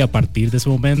a partir de ese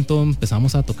momento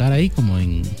empezamos a tocar ahí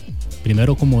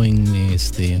primero en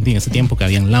ese tiempo que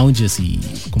habían lounges y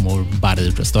como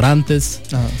bares, restaurantes.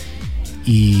 Ajá.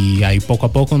 Y ahí poco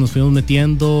a poco nos fuimos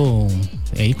metiendo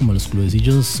ahí como los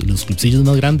clubcillos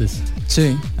más grandes.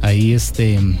 Sí. Ahí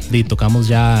tocamos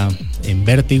ya en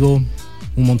Vértigo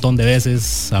un montón de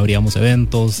veces, abríamos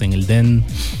eventos en el Den.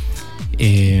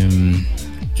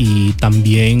 Y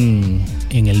también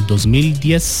en el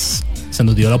 2010 se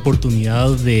nos dio la oportunidad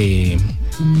de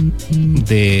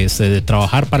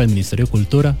trabajar para el Ministerio de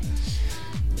Cultura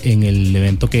en el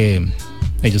evento que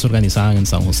ellos organizaban en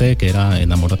San José, que era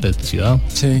Enamórate de tu ciudad.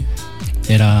 Sí.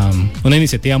 Era una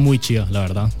iniciativa muy chida, la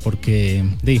verdad, porque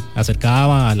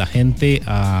acercaba a la gente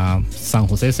a San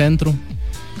José Centro,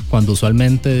 cuando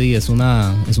usualmente es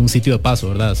un sitio de paso,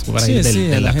 ¿verdad? Es para ir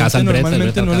de la casa al brete.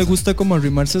 Normalmente no le gusta como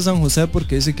arrimarse a San José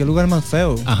porque dice que lugar más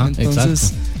feo. Ajá,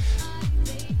 entonces,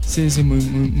 exacto. Sí, muy,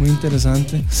 muy, muy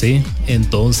interesante. Sí,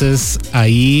 entonces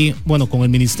ahí, bueno, con el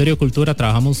Ministerio de Cultura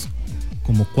trabajamos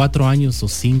como 4 años o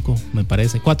 5, me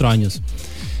parece, 4 años.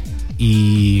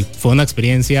 Y fue una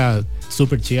experiencia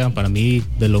súper chida para mí,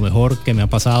 de lo mejor que me ha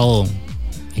pasado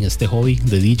en este hobby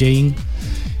de DJing.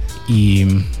 Y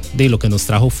lo que nos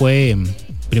trajo fue,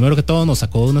 primero que todo, nos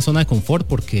sacó de una zona de confort,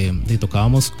 porque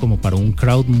tocábamos como para un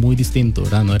crowd muy distinto,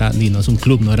 ¿verdad? No es un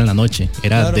club, no era en la noche,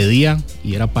 era claro, de día,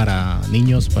 y era para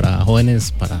niños, para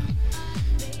jóvenes, para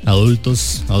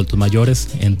adultos mayores.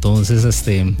 Entonces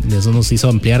eso nos hizo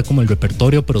ampliar como el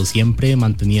repertorio, pero siempre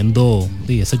manteniendo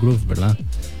ese groove, ¿verdad?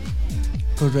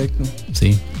 Correcto.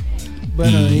 Sí.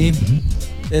 Bueno,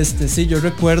 Sí, yo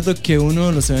recuerdo que uno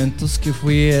de los eventos que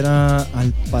fui era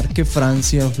al Parque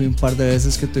Francia. Fui un par de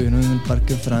veces que tuvieron en el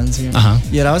Parque Francia. Ajá.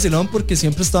 Y era vacilón porque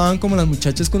siempre estaban como las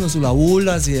muchachas con los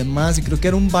hulabulas y demás. Y creo que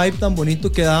era un vibe tan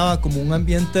bonito que daba, como un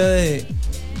ambiente de...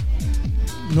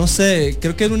 No sé,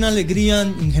 creo que era una alegría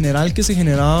en general que se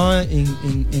generaba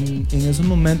en esos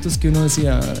momentos que uno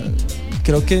decía...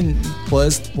 Creo que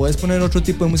puedes poner otro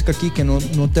tipo de música aquí que no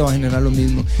te va a generar lo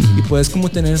mismo. Y puedes como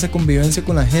tener esa convivencia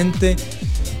con la gente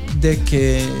de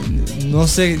que, no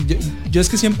sé, yo es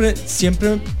que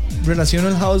siempre relaciono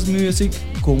el house music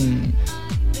con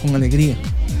alegría,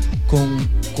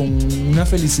 con una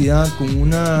felicidad, con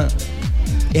una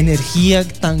energía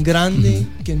tan grande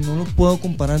que no lo puedo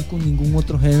comparar con ningún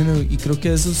otro género. Y creo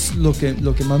que eso es lo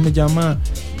que más me llama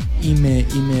y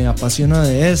me apasiona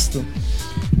de esto.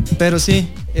 Pero sí,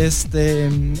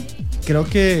 creo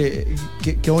que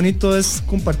qué bonito es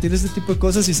compartir este tipo de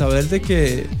cosas y saber de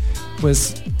que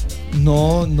pues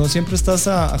no siempre estás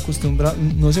acostumbrado,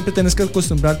 no siempre tienes que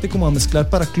acostumbrarte como a mezclar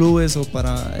para clubes o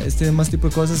para este demás tipo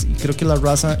de cosas. Y creo que la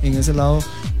raza en ese lado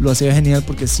lo hacía genial,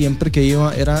 porque siempre que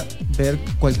iba era ver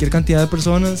cualquier cantidad de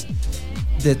personas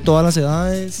de todas las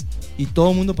edades y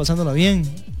todo el mundo pasándola bien,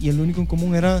 y el único en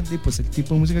común era pues el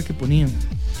tipo de música que ponían.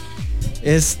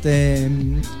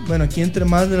 Bueno, aquí entre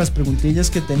más de las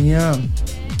preguntillas que tenía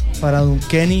para Don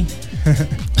Kenny,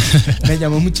 me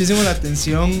llamó muchísimo la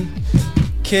atención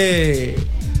que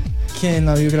en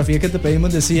la biografía que te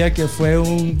pedimos decía que fue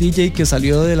un DJ que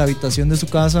salió de la habitación de su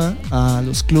casa a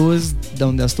los clubes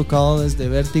donde has tocado, desde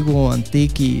Vértigo,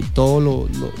 Antique y todo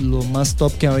lo más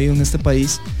top que ha habido en este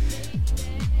país,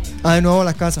 de nuevo a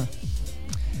la casa.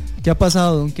 ¿Qué ha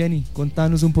pasado, Don Kenny?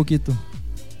 Contanos un poquito.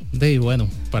 Bueno,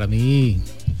 para mí,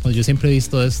 pues yo siempre he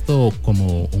visto esto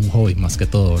como un hobby más que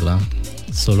todo, ¿verdad?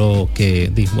 Solo que,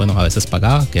 bueno, a veces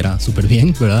pagaba, que era súper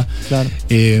bien, ¿verdad? Claro.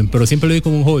 Pero siempre lo vi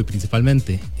como un hobby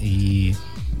principalmente. Y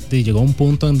llegó un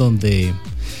punto en donde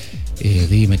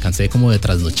me cansé como de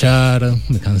trasnochar,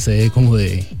 me cansé como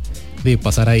de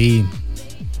pasar ahí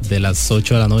de las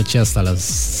 8 de la noche hasta las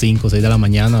 5 o 6 de la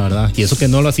mañana, ¿verdad? Y eso que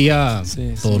no lo hacía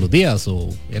todos los días, o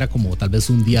era como tal vez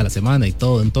un día a la semana y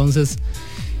todo. Entonces,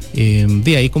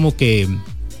 de ahí como que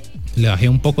le bajé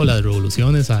un poco las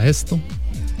revoluciones a esto.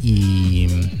 Y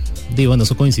bueno,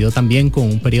 eso coincidió también con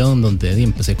un periodo en donde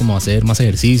empecé como a hacer más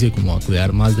ejercicio y como a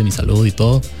cuidar más de mi salud y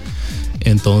todo.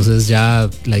 Entonces ya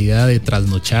la idea de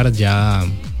trasnochar ya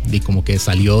como que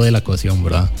salió de la ecuación,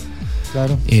 ¿verdad?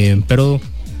 Claro. Pero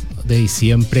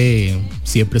siempre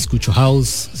escucho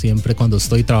house, siempre cuando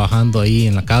estoy trabajando ahí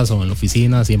en la casa o en la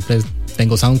oficina, siempre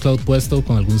tengo SoundCloud puesto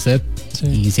con algún set. Sí.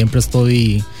 Y siempre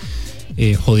estoy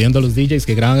jodiendo a los DJs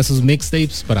que graban esos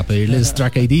mixtapes para pedirles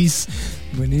track IDs.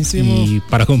 Buenísimo. Y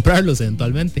para comprarlos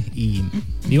eventualmente. Y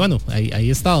bueno, ahí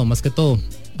he estado más que todo.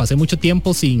 Pasé mucho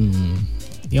tiempo sin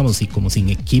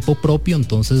equipo propio,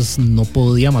 entonces no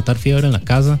podía matar fiebre en la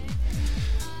casa.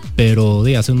 Pero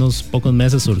hace unos pocos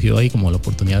meses surgió ahí como la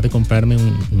oportunidad de comprarme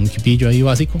un equipillo ahí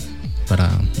básico para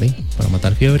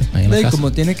matar fiebre ahí en la casa.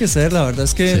 Como tiene que ser, la verdad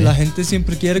es que la gente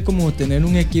siempre quiere como tener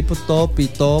un equipo top y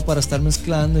todo para estar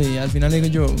mezclando, y al final digo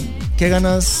yo, ¿qué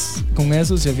ganas con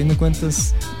eso si a fin de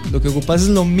cuentas lo que ocupas es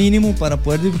lo mínimo para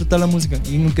poder disfrutar la música?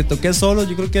 Y aunque toques solo,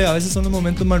 yo creo que a veces son los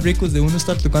momentos más ricos de uno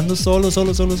estar tocando solo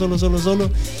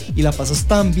y la pasas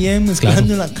tan bien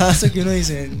mezclando en la casa que uno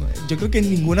dice, yo creo que en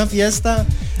ninguna fiesta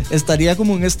estaría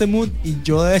como en este mood. Y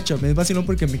yo de hecho me es vacilón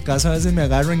porque en mi casa a veces me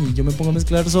agarran y yo me pongo a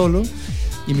mezclar solo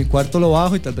y mi cuarto lo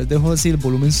bajo y tal vez dejo así el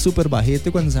volumen súper bajito,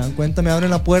 y cuando se dan cuenta me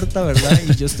abren la puerta, ¿verdad?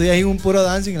 Y yo estoy ahí en un puro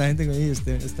dancing y la gente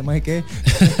dice, este maje qué.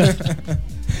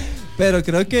 Pero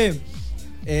creo que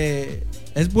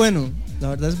es bueno, la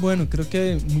verdad es bueno. Creo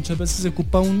que muchas veces se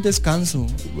ocupa un descanso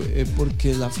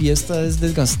porque la fiesta es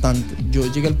desgastante.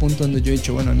 Yo llegué al punto donde yo he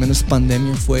dicho, bueno, al menos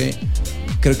pandemia fue,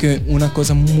 creo que una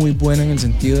cosa muy buena, en el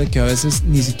sentido de que a veces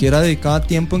ni siquiera dedicaba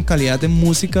tiempo en calidad de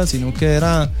música, sino que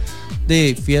era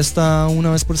de fiesta una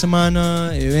vez por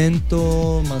semana,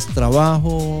 evento, más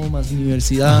trabajo, más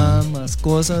universidad, más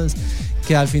cosas,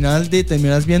 que al final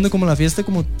terminas viendo como la fiesta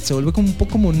como se vuelve como un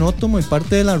poco monótono y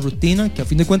parte de la rutina, que a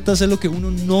fin de cuentas es lo que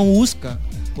uno no busca,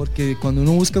 porque cuando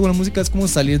uno busca con la música es como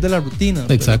salir de la rutina.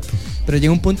 Exacto. Pero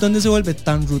llega un punto donde se vuelve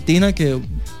tan rutina que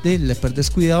le perdes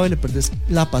cuidado y le perdes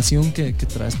la pasión que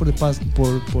traes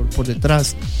por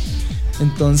detrás.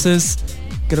 Entonces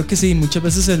creo que sí, muchas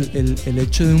veces el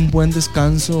hecho de un buen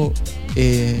descanso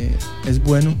es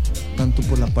bueno, tanto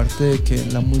por la parte de que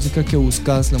la música que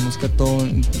buscas, la música todo,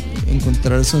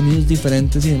 encontrar sonidos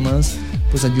diferentes y demás,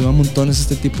 pues ayuda a montones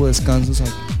este tipo de descansos,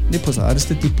 a dar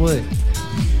este tipo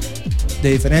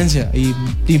de diferencia.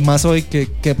 Y más hoy,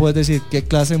 ¿qué puedes decir? ¿Qué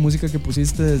clase de música que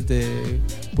pusiste? Desde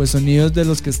pues sonidos de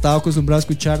los que estaba acostumbrado a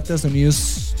escucharte a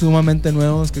sonidos sumamente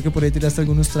nuevos. Creo que por ahí tiraste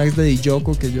algunos tracks de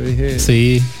Dijoko que yo dije.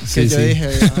 Sí, que yo dije,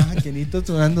 Kenito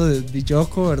sonando de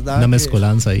Dijoko, ¿verdad? Una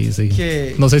mezcolanza ahí, sí.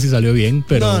 No sé si salió bien,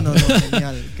 pero. No,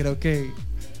 genial. Creo que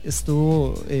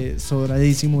estuvo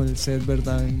sobradísimo el set,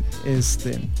 ¿verdad?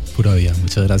 Pura vida,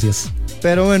 muchas gracias.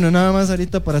 Pero bueno, nada más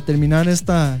ahorita para terminar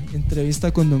esta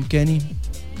entrevista con Don Kenny.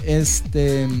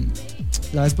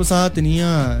 La vez pasada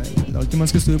la última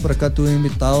vez que estuve por acá tuve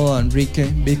invitado a Enrique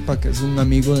Bigpa, que es un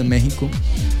amigo de México.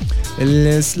 Él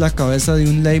es la cabeza de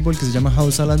un label que se llama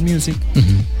House Salad Music,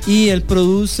 y él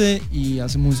produce y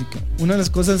hace música. Una de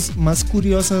las cosas más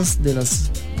curiosas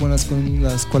con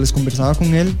las cuales conversaba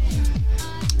con él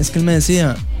es que él me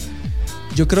decía,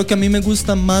 yo creo que a mí me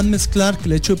gusta más mezclar que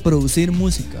el hecho de producir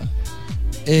música.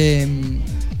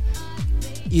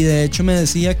 Y de hecho me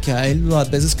decía que a él las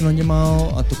veces que lo han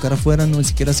llamado a tocar afuera no ni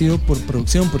siquiera ha sido por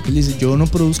producción, porque él dice, yo no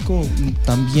produzco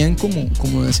tan bien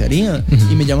como desearía,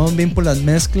 y me llaman bien por las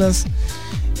mezclas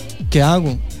que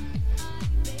hago.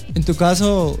 En tu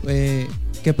caso,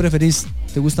 ¿qué preferís?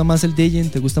 ¿Te gusta más el DJing?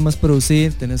 ¿Te gusta más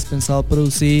producir? ¿Tenés pensado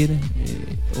producir?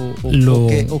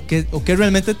 ¿O qué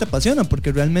realmente te apasiona?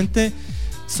 Porque realmente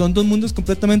son dos mundos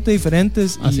completamente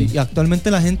diferentes, y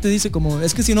actualmente la gente dice como,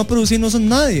 es que si no producís no son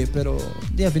nadie, pero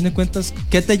a fin de cuentas,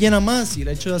 ¿qué te llena más? ¿Si el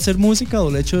hecho de hacer música o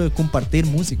el hecho de compartir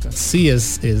música? Sí,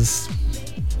 es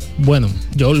bueno,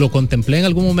 yo lo contemplé en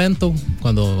algún momento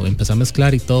cuando empecé a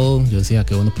mezclar y todo. Yo decía,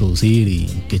 qué bueno producir y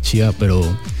qué chida, pero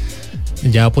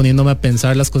ya poniéndome a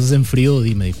pensar las cosas en frío,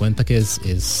 y me di cuenta que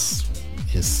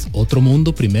es otro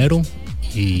mundo primero,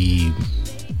 y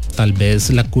tal vez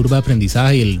la curva de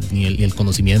aprendizaje y el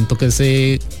conocimiento que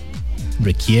se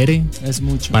requiere es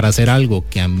mucho para hacer algo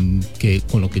que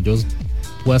con lo que yo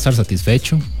pueda estar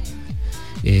satisfecho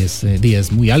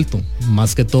es muy alto.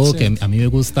 Más que todo, que a mí me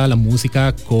gusta la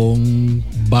música con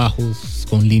bajos,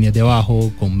 con líneas de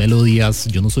bajo, con melodías.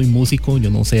 Yo no soy músico, yo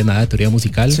no sé nada de teoría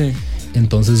musical,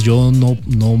 entonces yo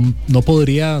no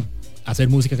podría hacer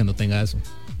música que no tenga eso,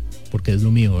 porque es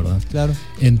lo mío, ¿verdad? Claro.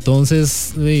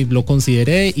 Entonces lo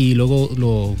consideré, y luego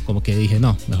como que dije,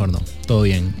 no, mejor no, todo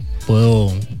bien. Puedo,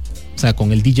 o sea,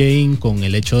 con el DJing, con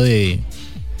el hecho de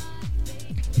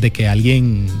que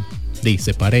alguien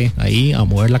se pare ahí a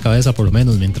mover la cabeza por lo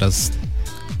menos mientras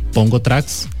pongo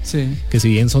tracks, que si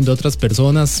bien son de otras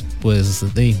personas, pues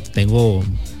tengo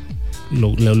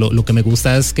lo que me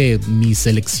gusta es que mi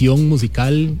selección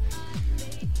musical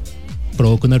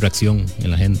provoca una reacción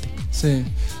en la gente. Sí.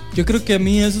 Yo creo que a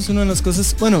mí eso es una de las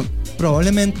cosas, bueno,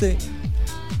 probablemente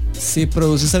si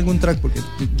produces algún track, porque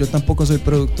yo tampoco soy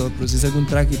productor, produces algún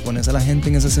track y pones a la gente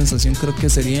en esa sensación, creo que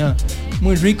sería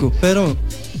muy rico, pero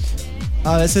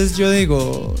a veces yo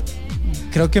digo,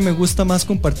 creo que me gusta más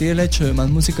compartir el hecho de más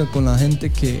música con la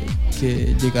gente que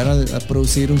llegar a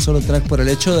producir un solo track, por el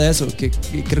hecho de eso, que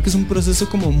creo que es un proceso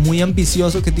como muy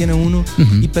ambicioso que tiene uno,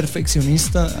 y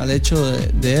perfeccionista al hecho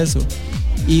de eso.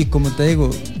 Y como te digo,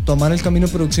 tomar el camino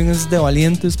de producción es de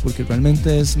valientes, porque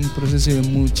realmente es un proceso de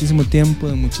muchísimo tiempo,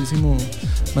 de muchísimo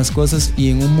más cosas, y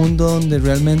en un mundo donde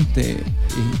realmente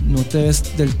no te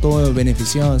ves del todo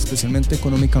beneficiado, especialmente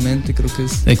económicamente, creo que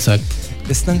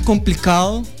es tan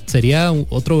complicado. Sería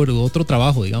otro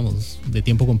trabajo, digamos, de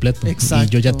tiempo completo. Exacto. Y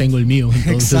yo ya tengo el mío,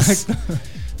 entonces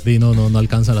no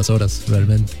alcanza las horas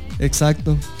realmente.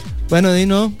 Exacto. Bueno,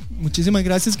 Dino, muchísimas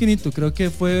gracias, Kenito. Creo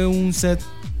que fue un set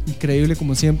increíble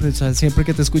como siempre. O sea, siempre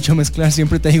que te escucho mezclar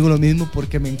siempre te digo lo mismo,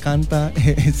 porque me encanta.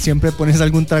 Siempre pones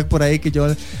algún track por ahí que yo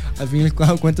al fin y al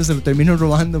cabo cuento se lo termino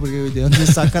robando, porque de dónde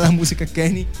saca la música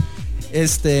Kenny.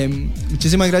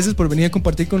 Muchísimas gracias por venir a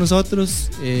compartir con nosotros.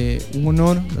 Un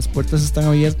honor, las puertas están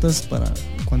abiertas para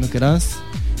cuando quieras.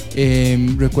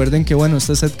 Recuerden que bueno,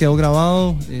 este set quedó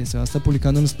grabado, se va a estar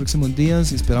publicando en los próximos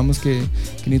días, y esperamos que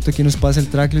Kenito aquí nos pase el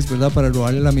tracklist, ¿verdad? Para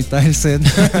robarle la mitad del set.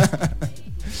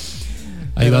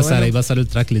 Ahí va a estar el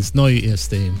tracklist. No, y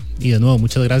de nuevo,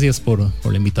 muchas gracias por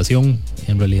la invitación.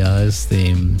 En realidad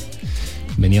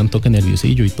venía un toque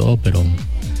nerviosillo y todo, pero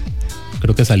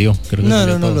creo que salió.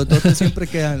 No, los toques siempre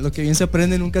quedan. Lo que bien se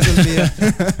aprende nunca se olvida.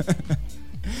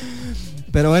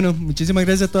 Pero bueno, muchísimas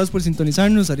gracias a todos por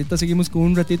sintonizarnos. Ahorita seguimos con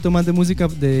un ratito más de música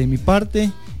de mi parte,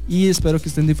 y espero que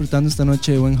estén disfrutando esta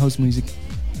noche de buen house music.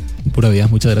 Pura vida,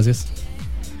 muchas gracias.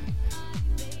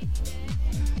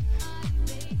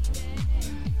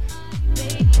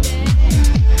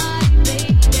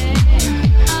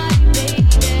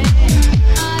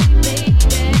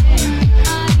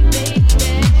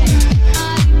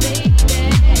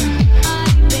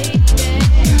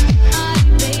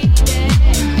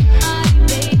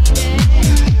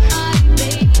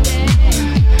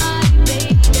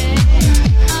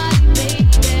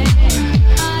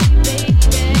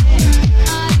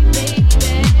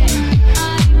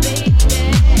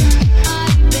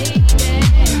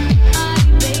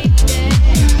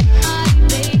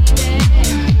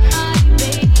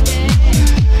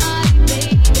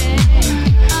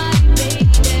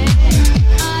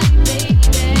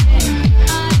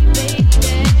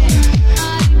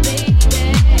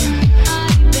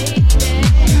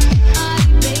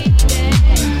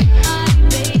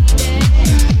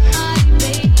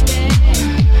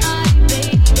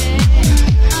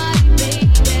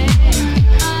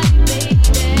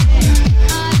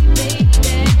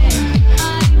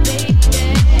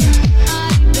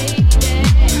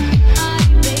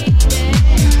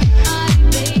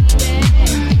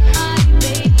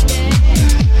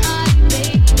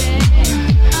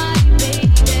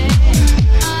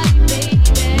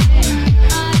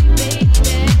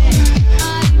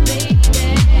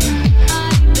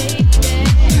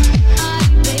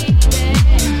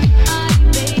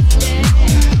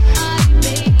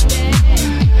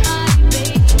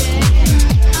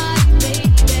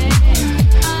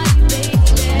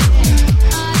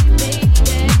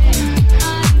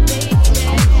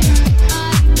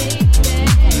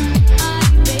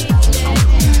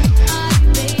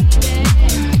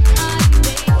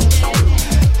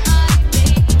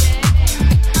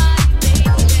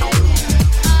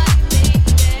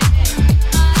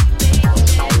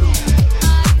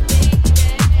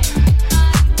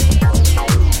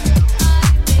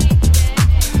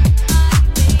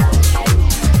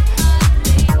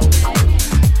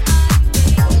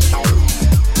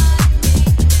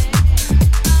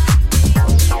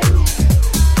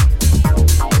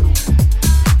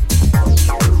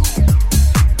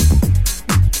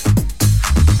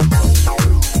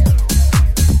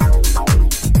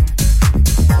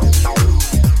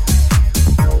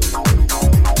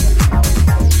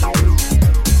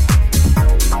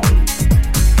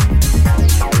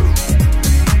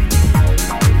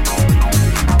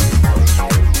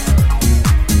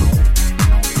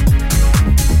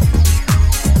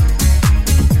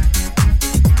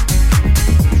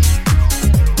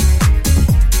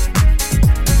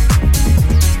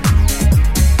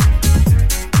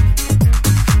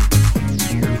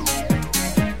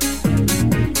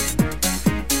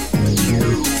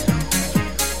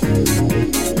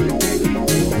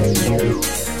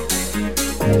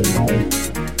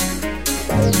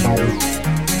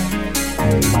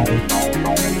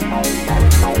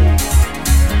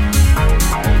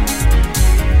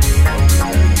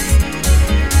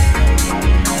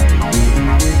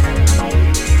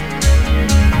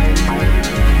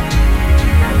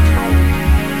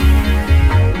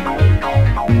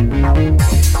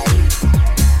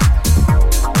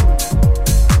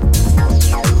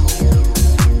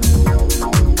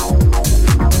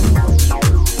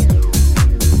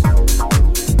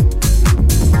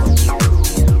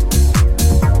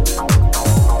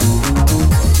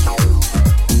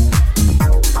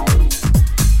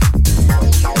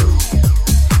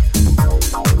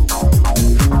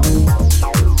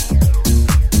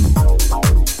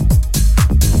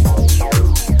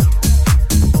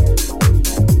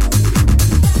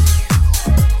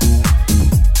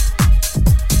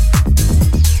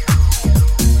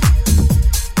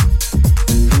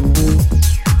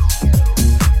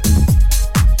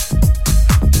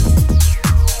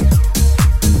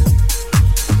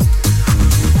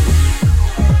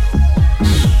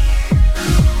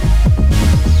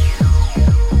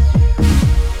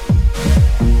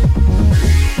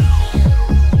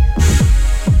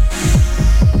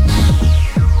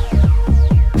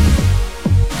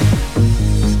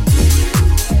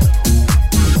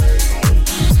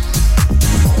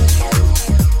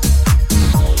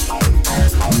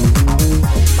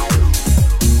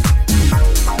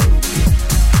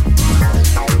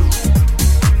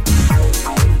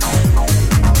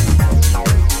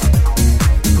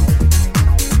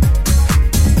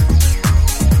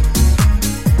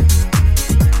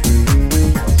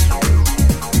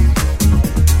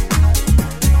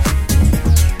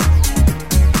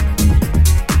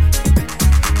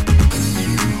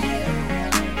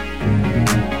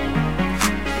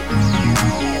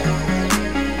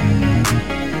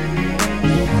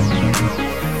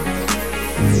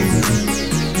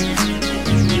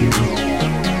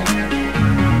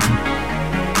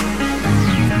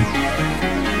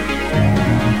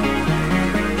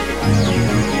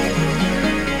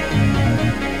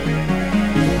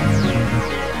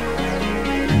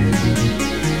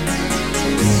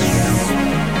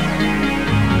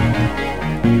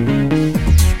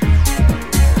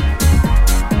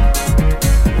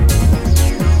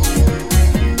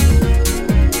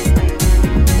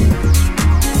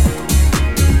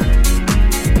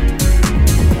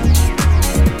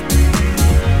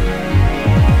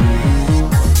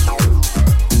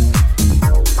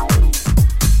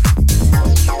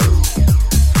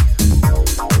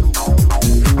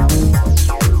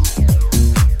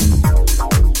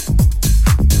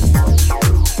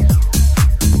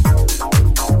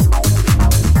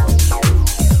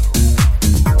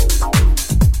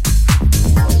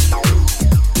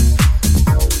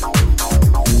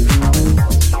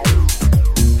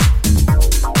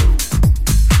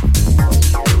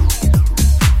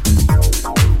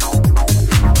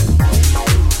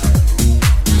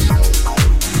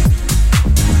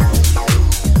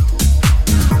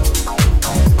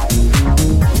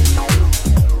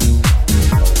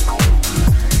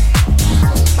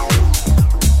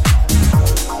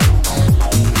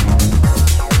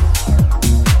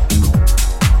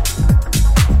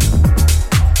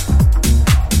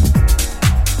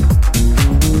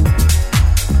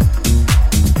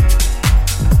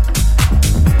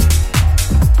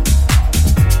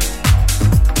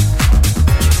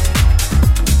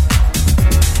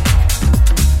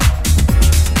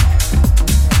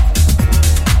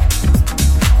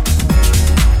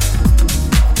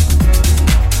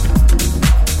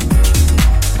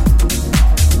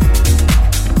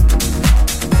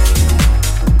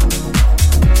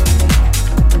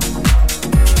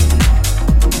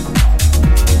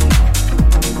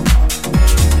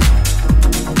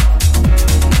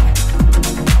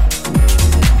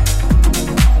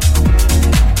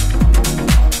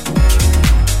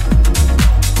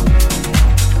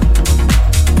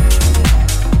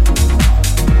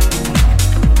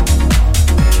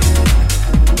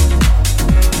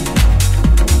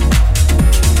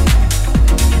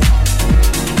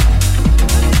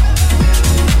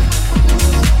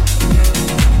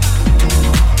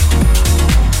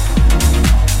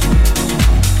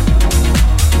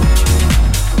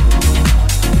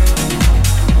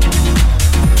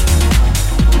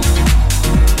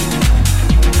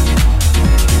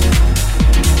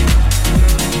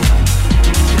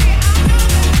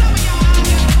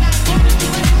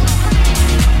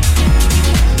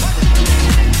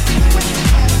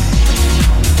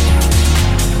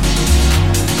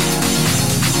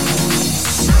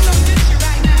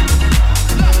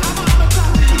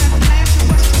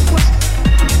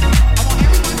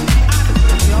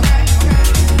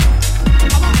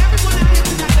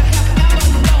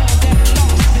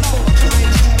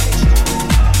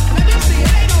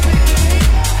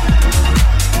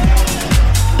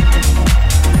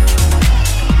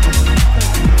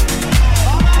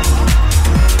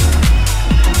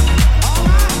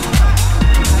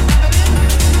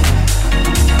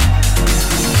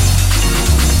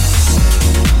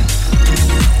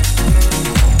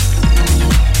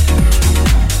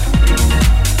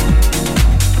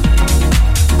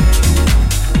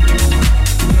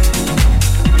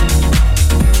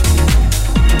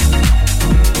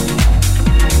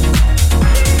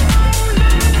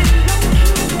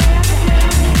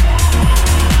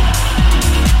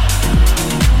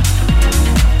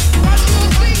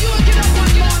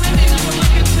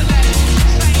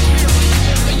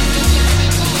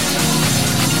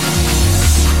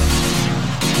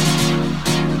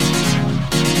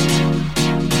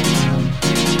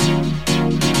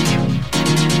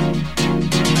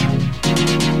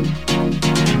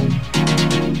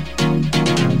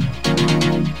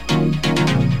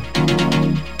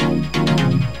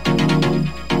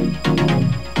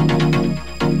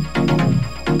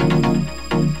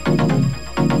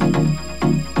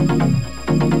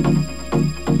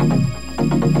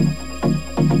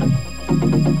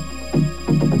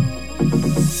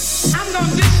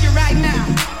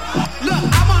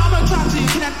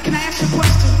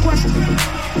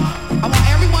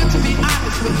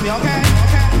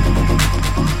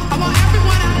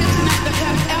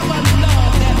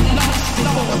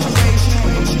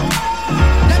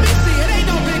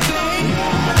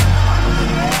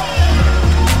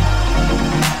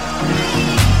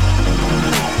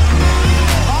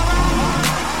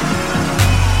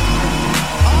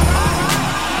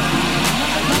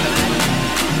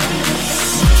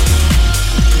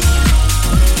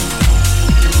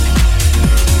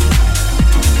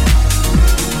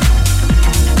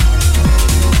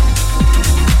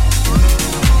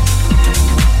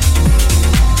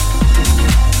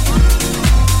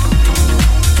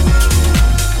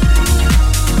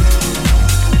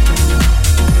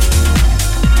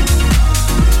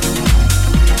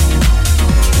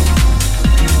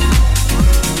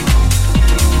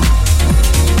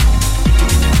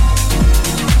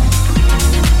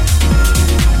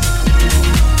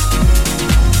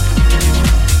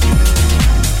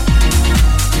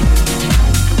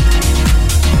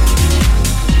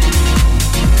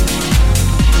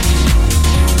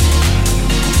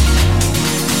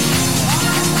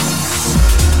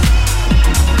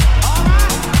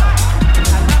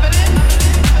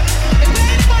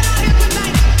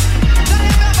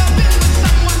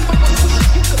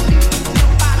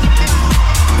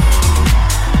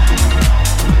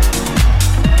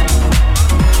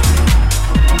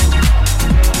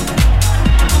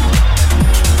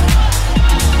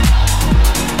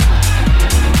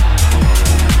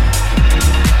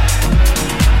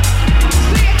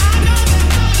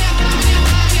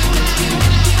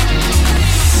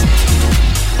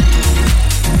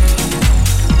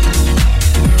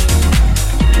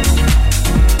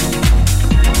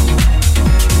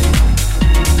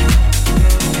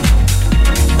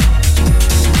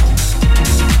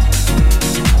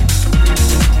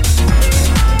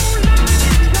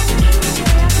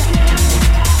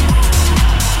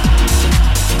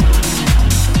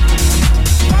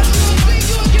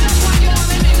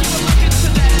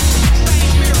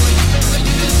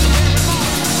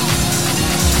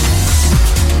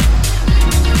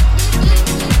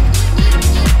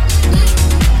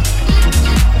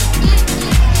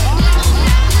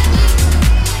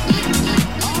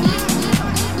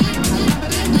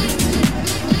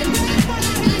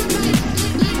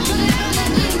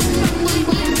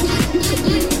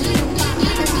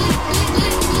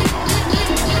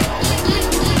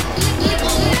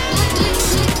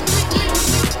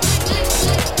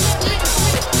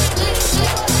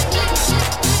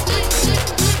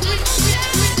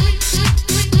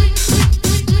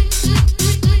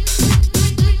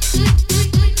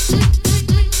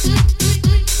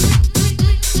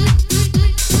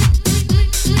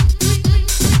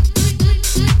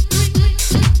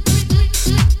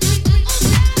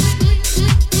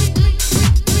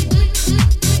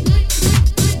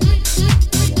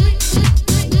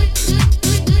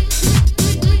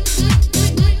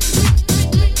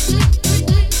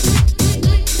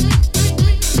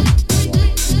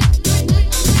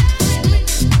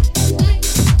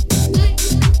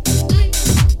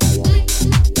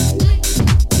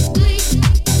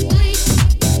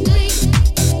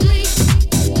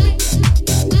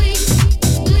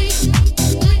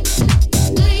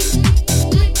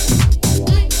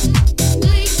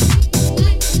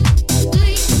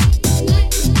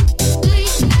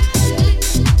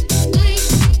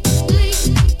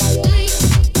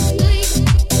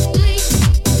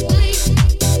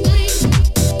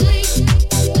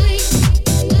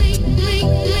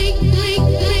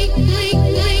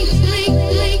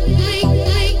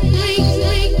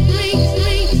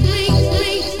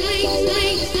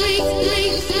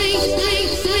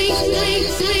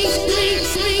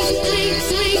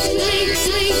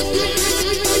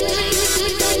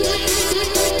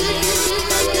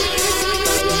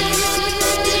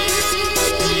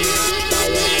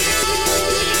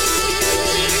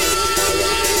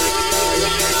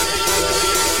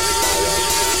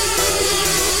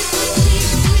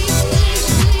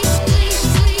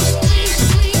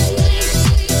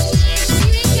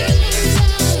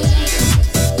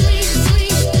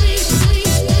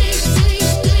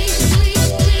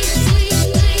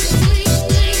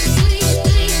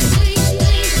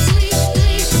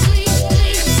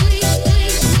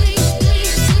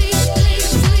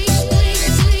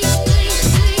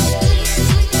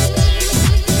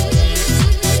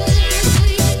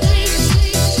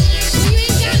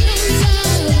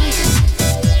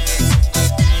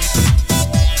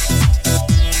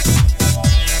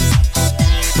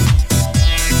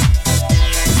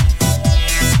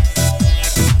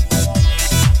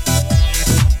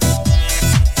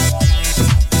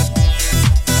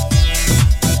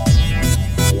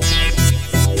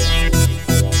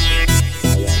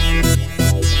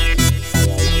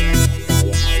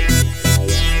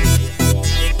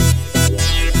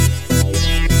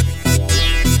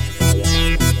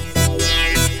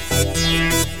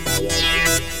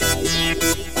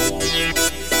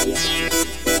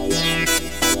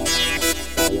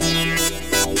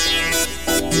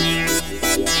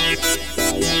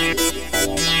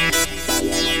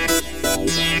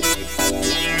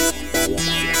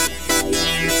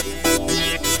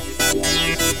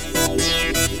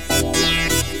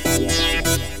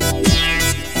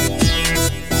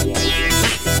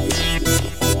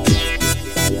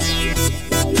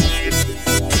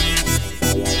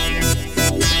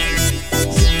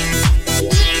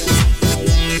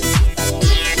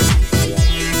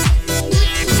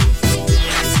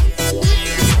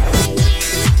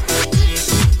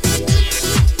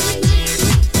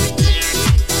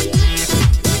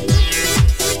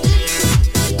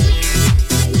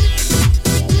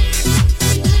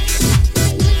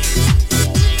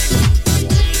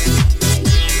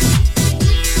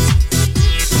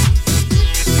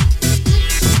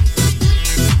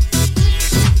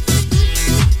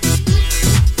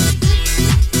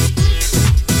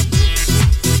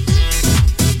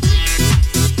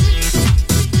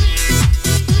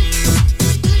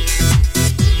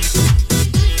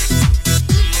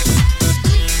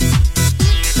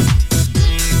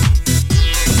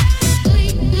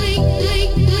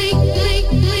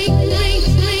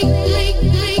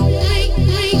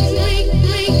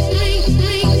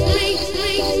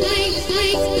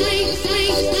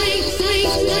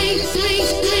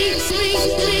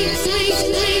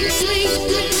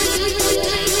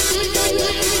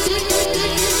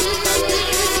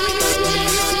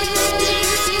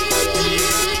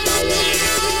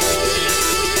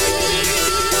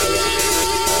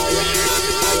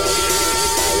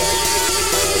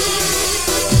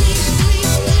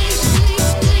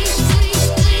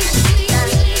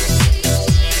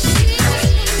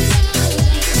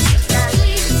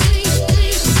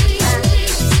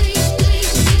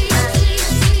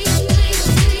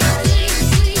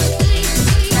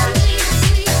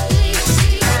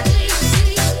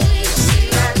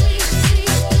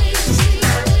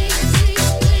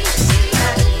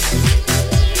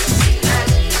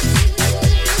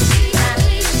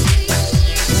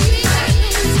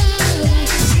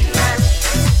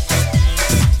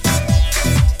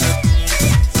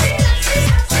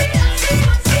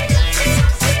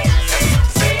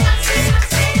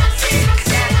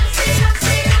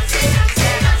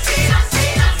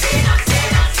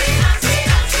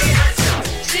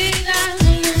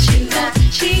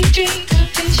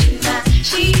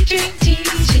 drink tea,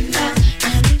 she not,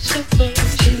 and it's so cool,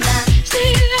 she not.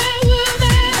 See that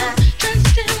woman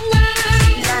dressed in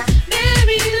white,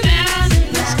 marry the man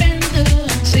and spend her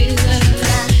on sweet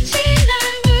love. See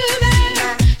that woman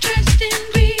dressed in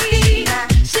green,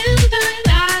 silver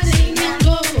lining and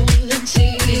golden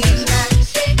seas.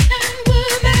 See that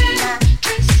woman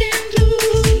dressed in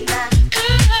blue,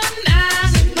 call her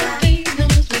man and but he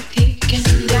knows what he can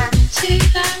do. See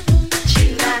that woman,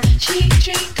 she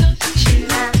drink coffee, she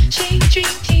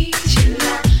drink tea,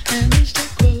 and it's the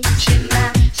quote,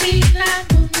 see that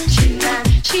woman,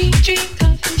 she drink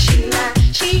coffee, she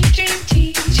drink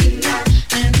tea,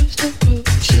 and it's the quote,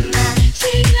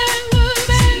 see that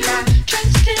woman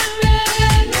dressed in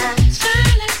red,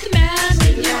 smile like the man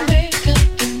when you wake up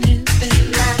in his bed.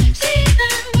 See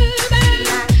that woman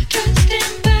dressed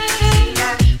in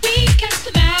black, weak as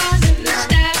the man and the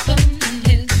stab on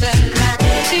his back.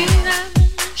 See that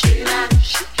woman,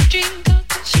 she drink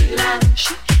coffee,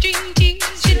 she drink tea,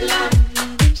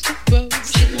 and it's the quote,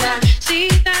 see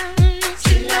that woman,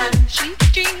 she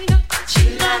drink coffee,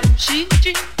 she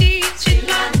drink tea,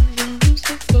 and it's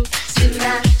the quote, see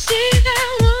that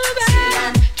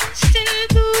woman dressed in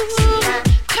blue,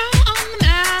 call on the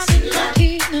man and but he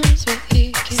knows what he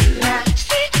can do.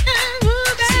 See that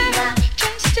woman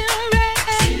dressed in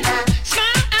red,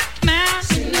 smile at the man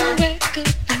when you wake up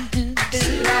in his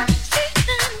bed. See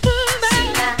that woman,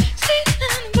 see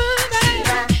that woman, see that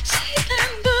woman, see that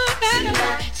woman,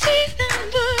 see that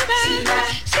woman,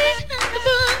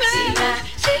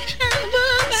 see that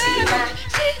woman,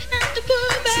 see that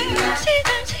woman, see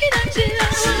that, see that, see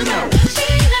that woman.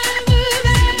 See that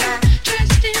woman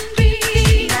dressed in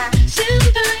green,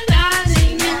 silver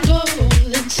lining and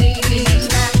golden seas.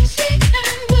 See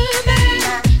that woman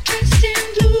dressed in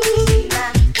blue,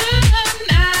 call her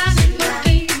man and but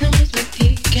he knows what he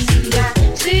can do.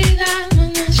 See that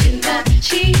woman,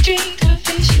 she drink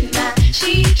coffee,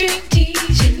 she drink tea,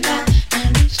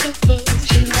 and it's so cool,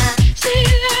 see that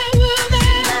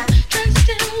woman dressed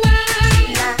in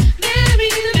white, marry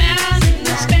the man and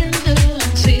spend her on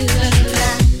sweet love.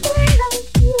 See that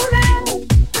woman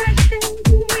dressed in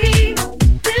green,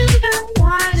 silver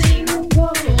lining and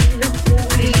golden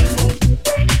seas.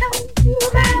 See that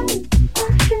woman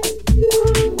dressed in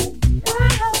blue,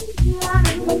 call her man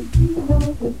and but he knows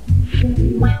what he can do.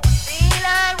 See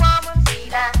that woman,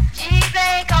 she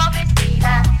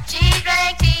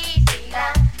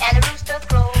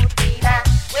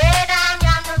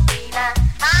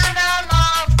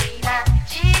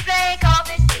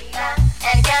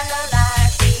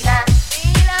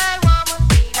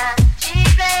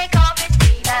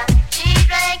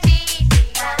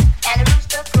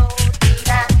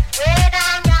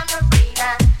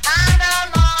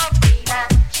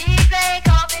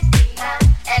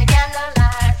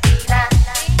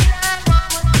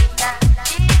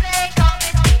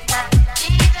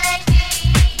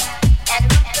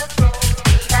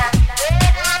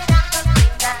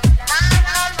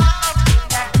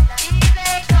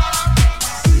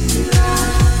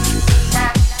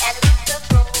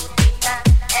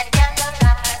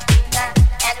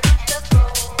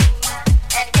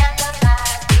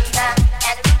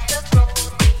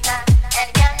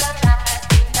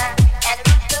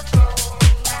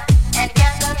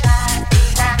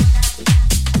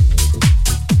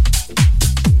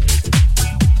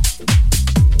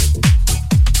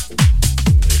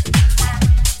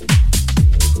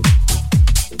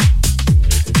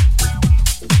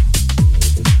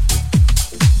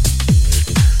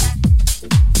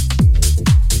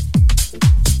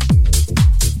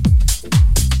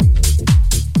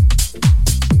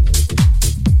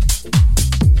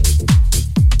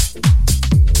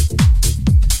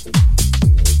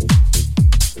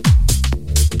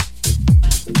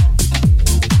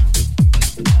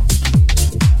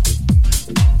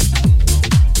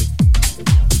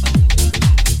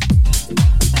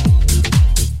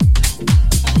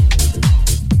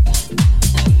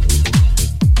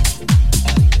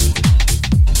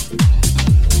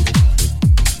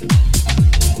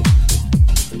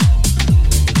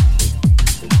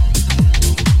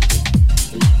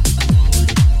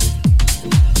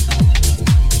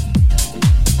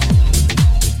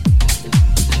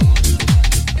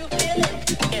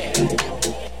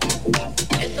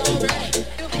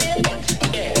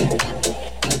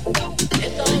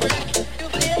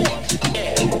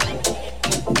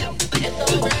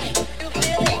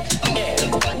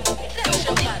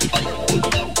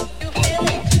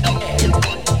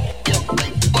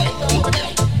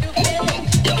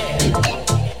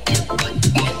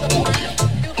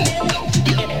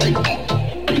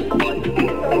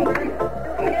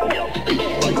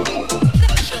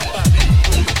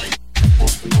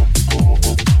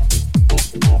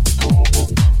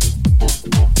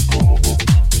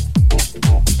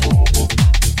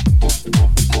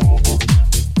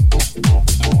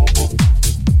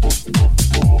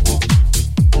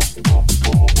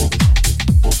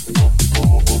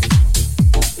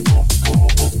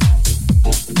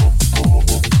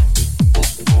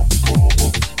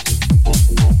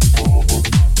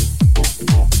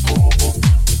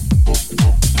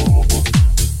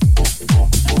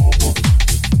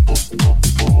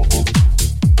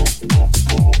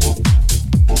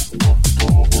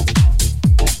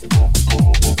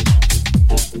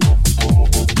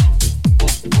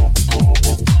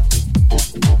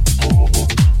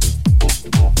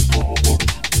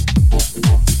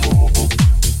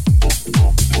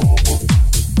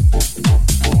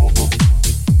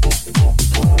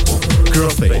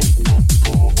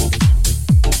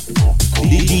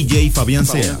Fabián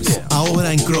Seas,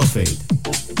 ahora en Crossfade.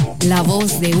 La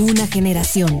voz de una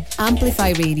generación.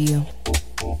 Amplify Radio.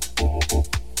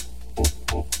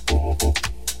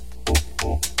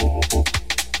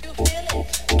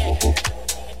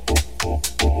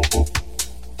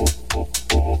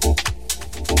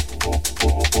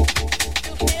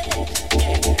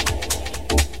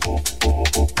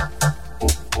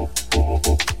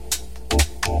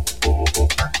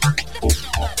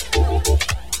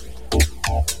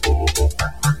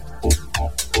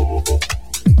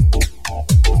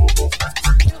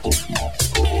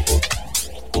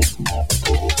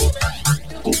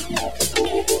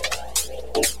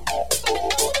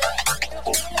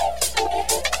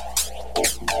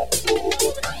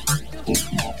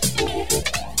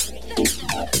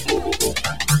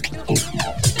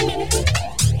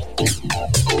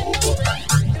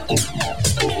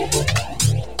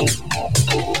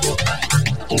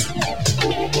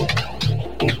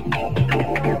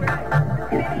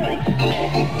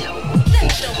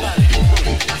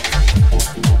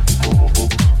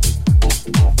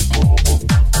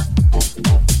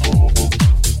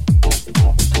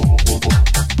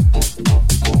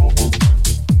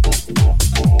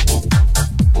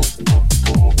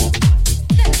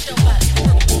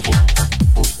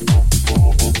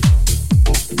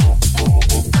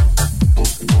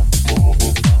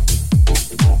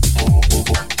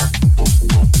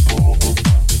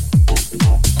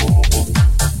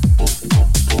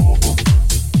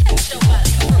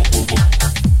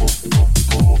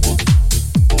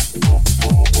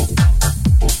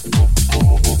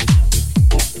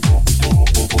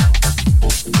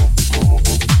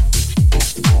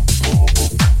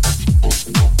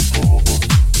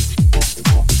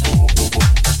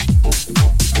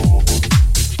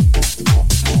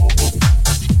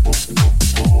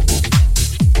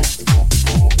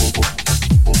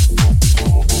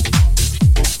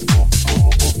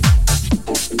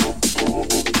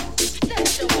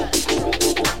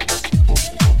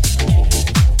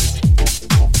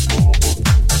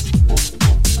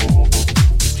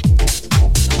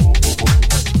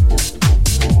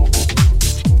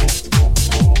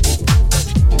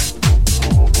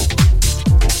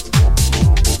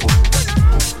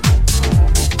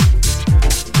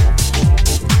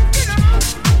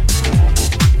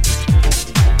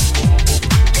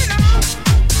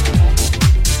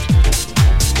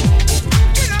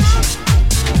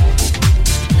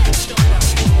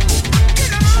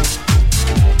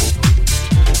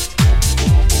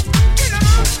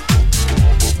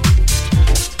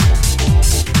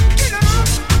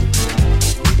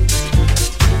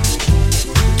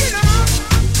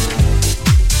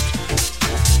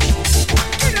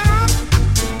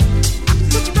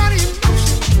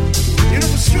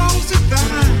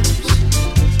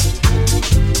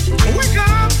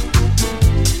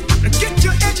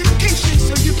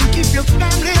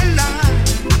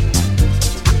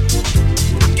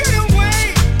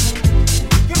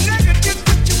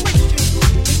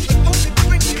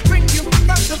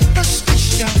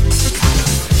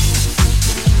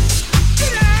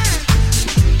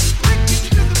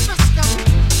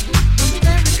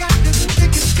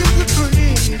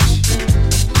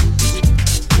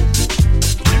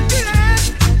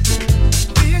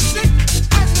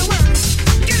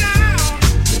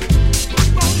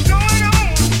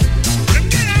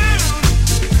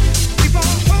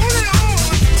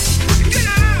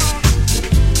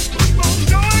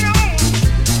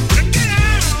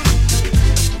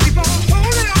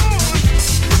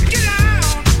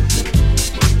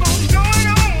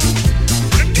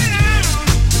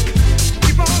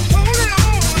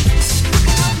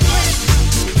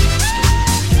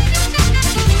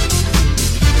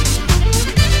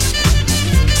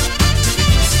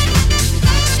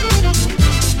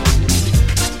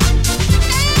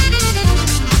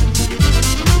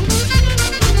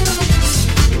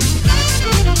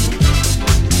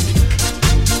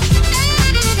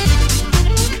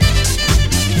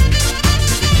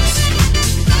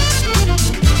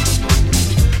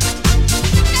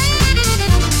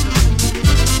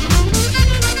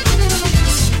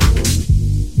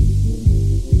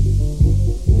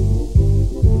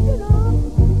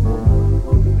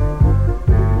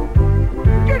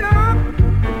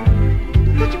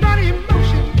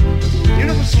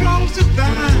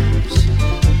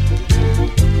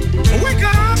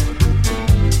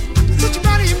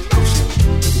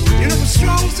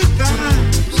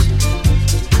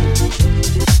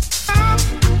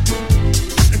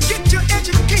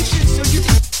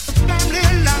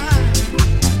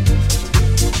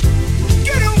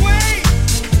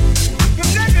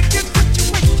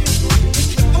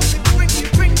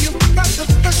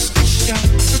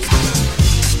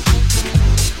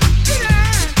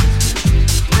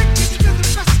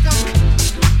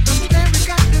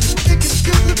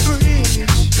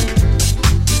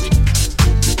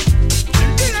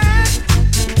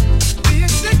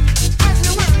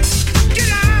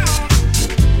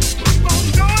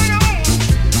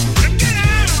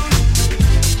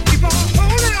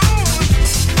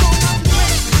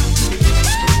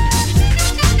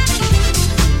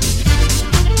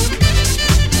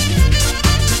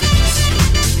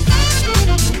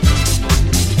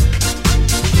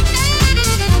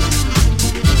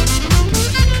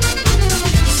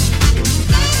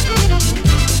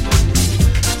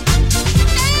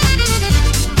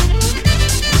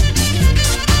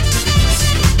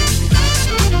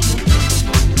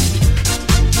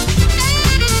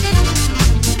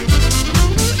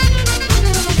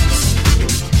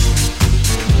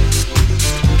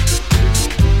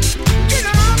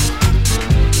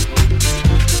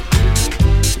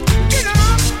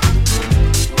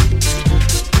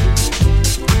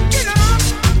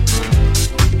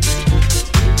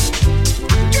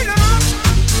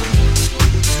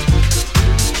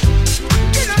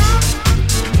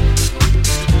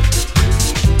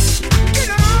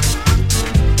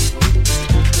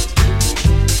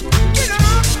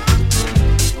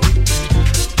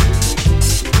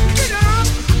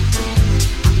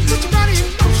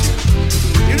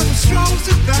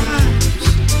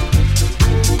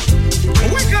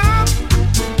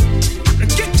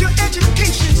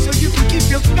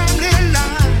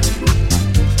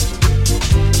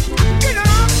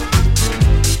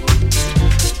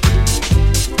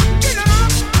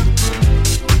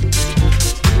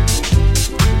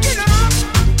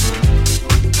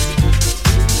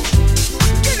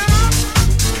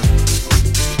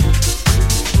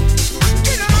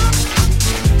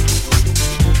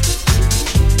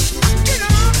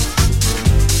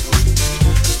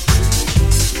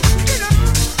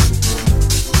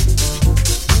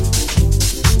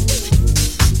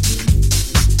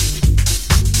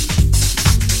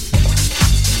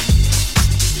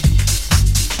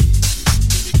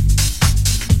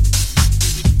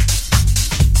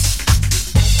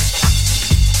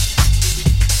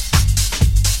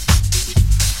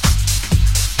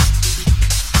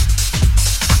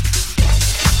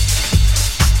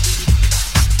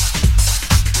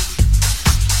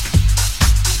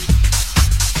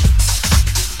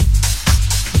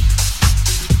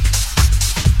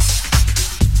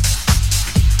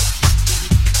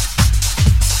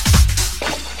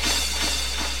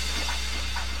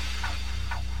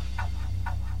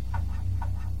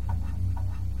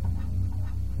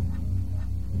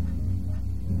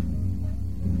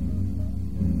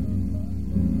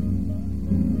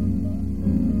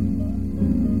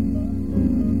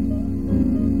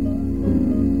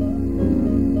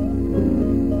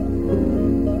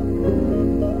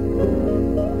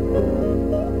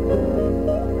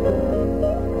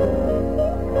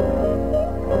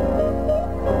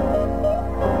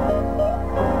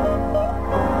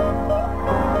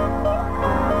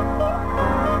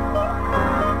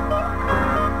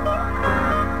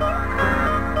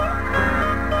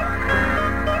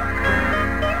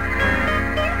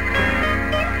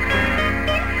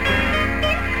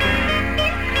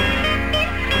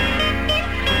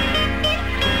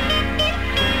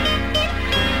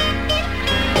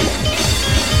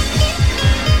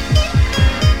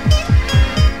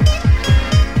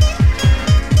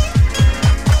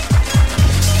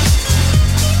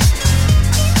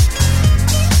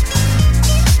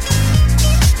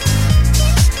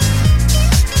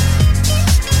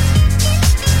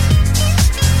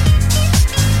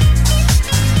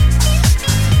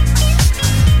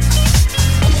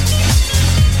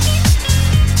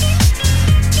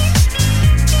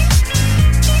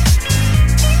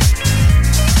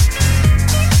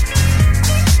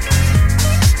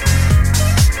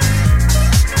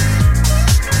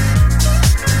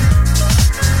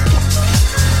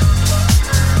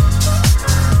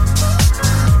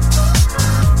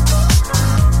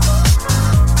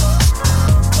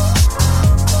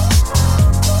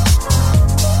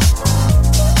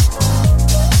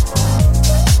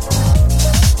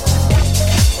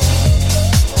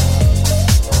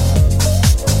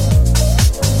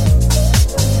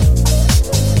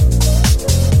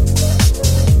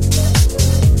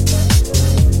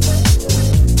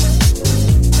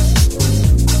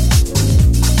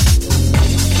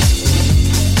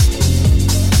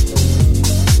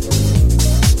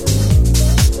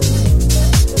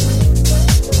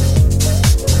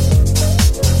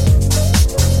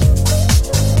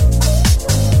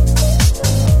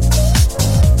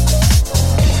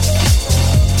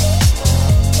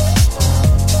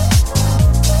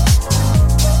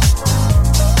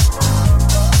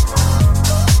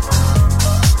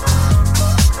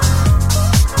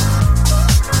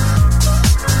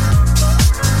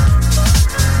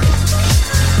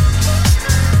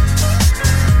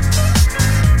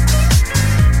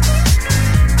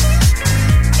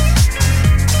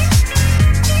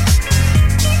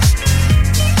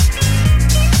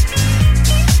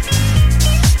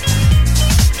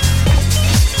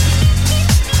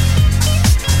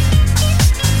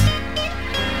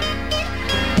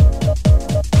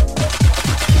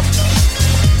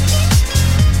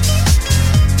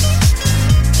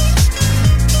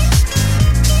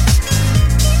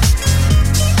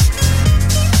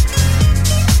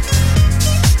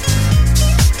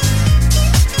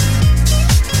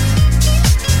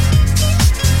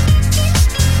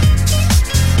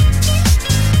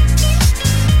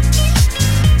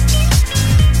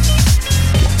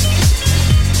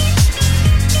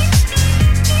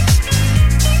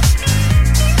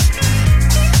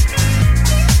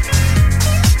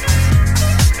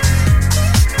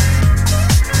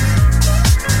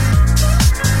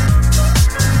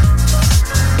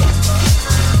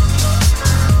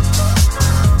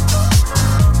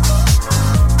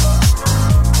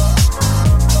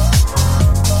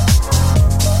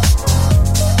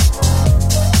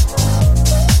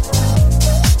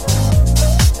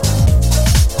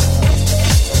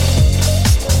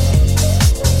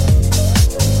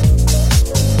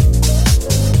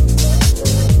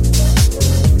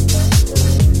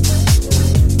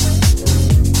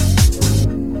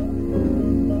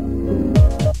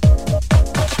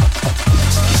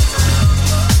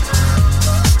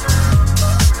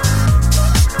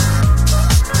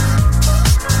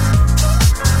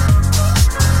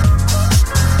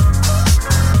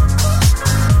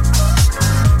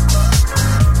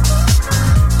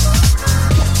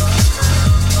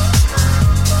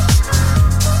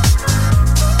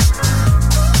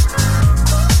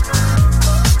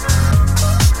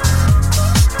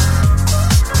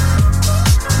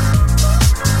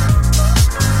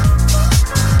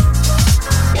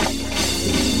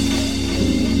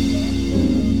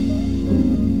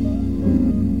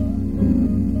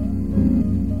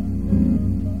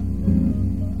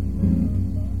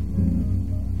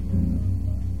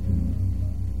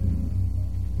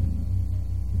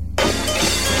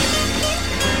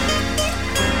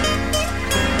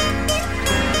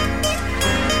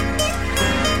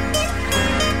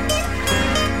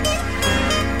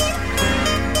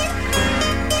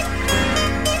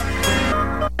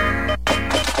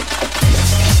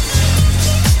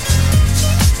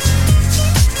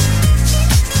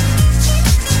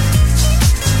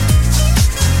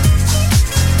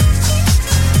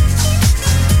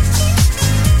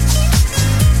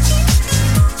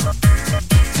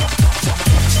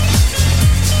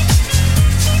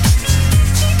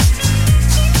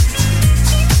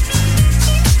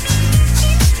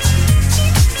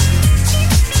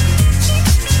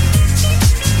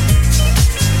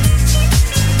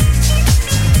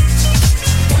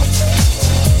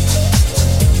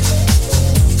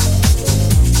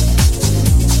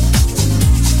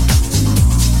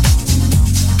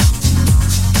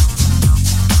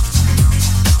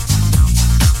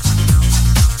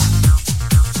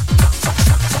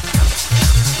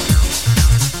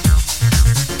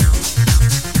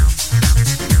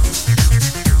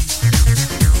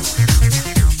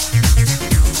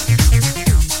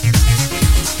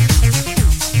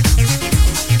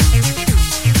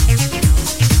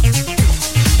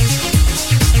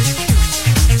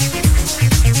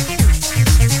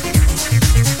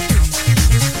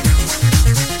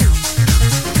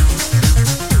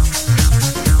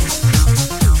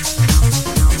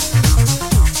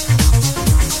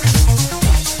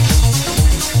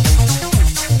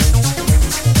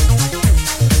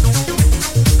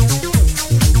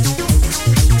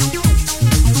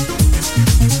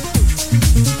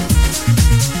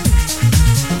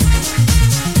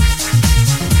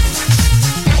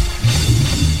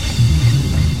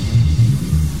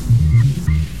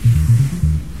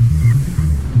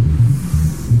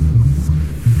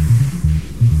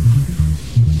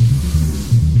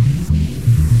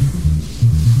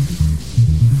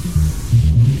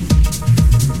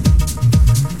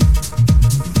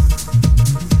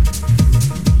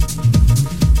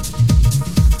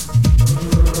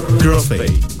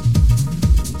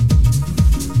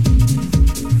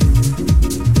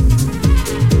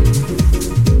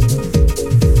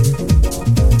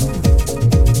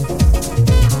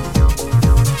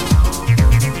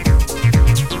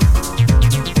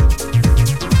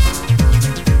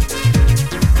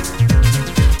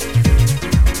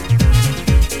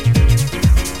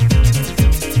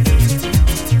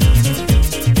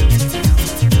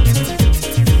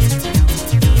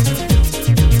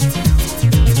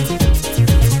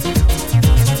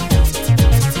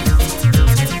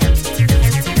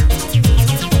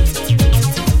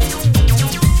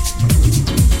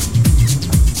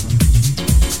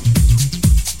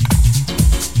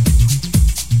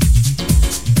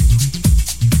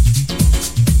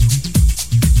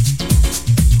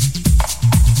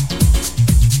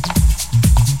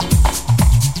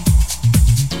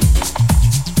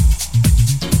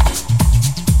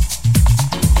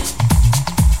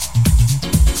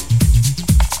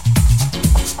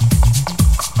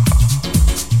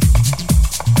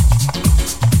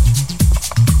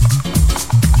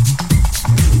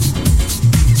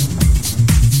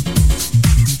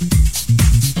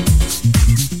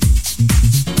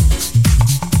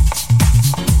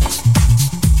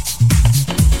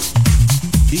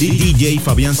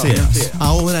 Fabián Seas,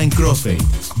 ahora en Crossfade.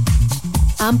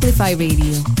 Amplify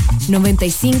Radio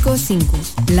 95.5,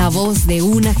 la voz de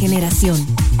una generación.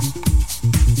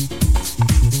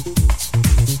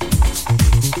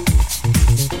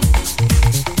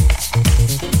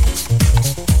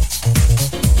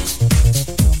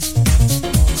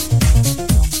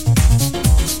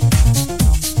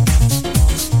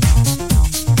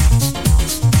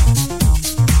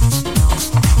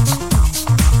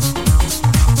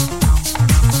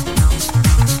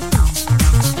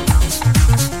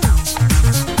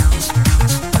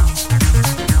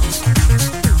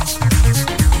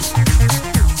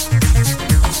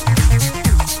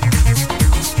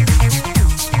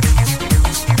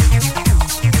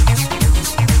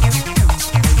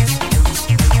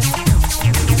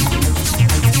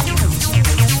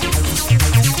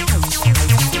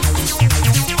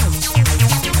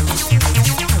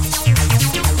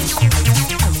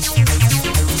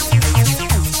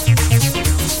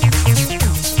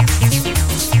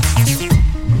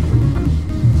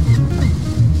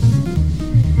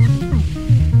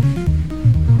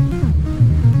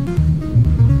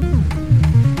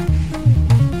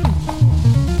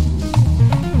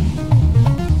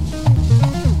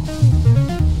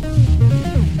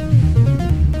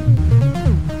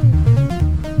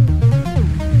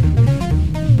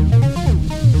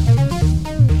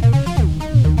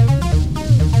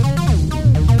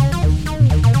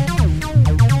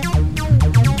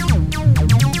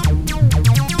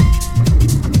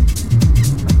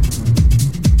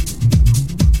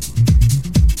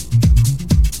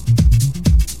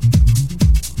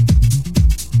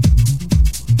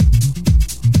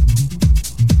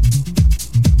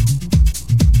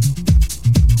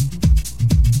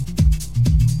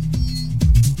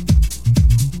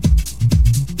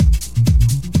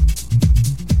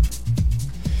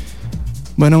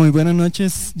 Bueno, muy buenas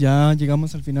noches. Ya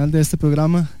llegamos al final de este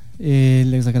programa.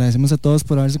 Les agradecemos a todos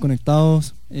por haberse conectado,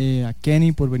 a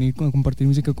Kenny por venir a compartir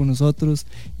música con nosotros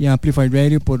y a Amplify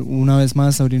Radio por una vez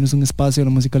más abrirnos un espacio a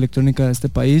la música electrónica de este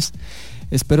país.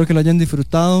 Espero que lo hayan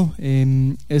disfrutado.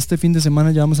 Este fin de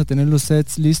semana ya vamos a tener los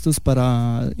sets listos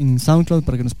en SoundCloud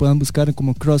para que nos puedan buscar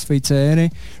como Crossfade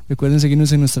CR. Recuerden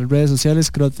seguirnos en nuestras redes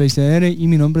sociales, Crossfade CR, y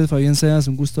mi nombre es Fabián Seas.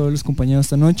 Un gusto haberlos acompañado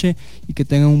esta noche y que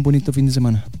tengan un bonito fin de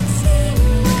semana.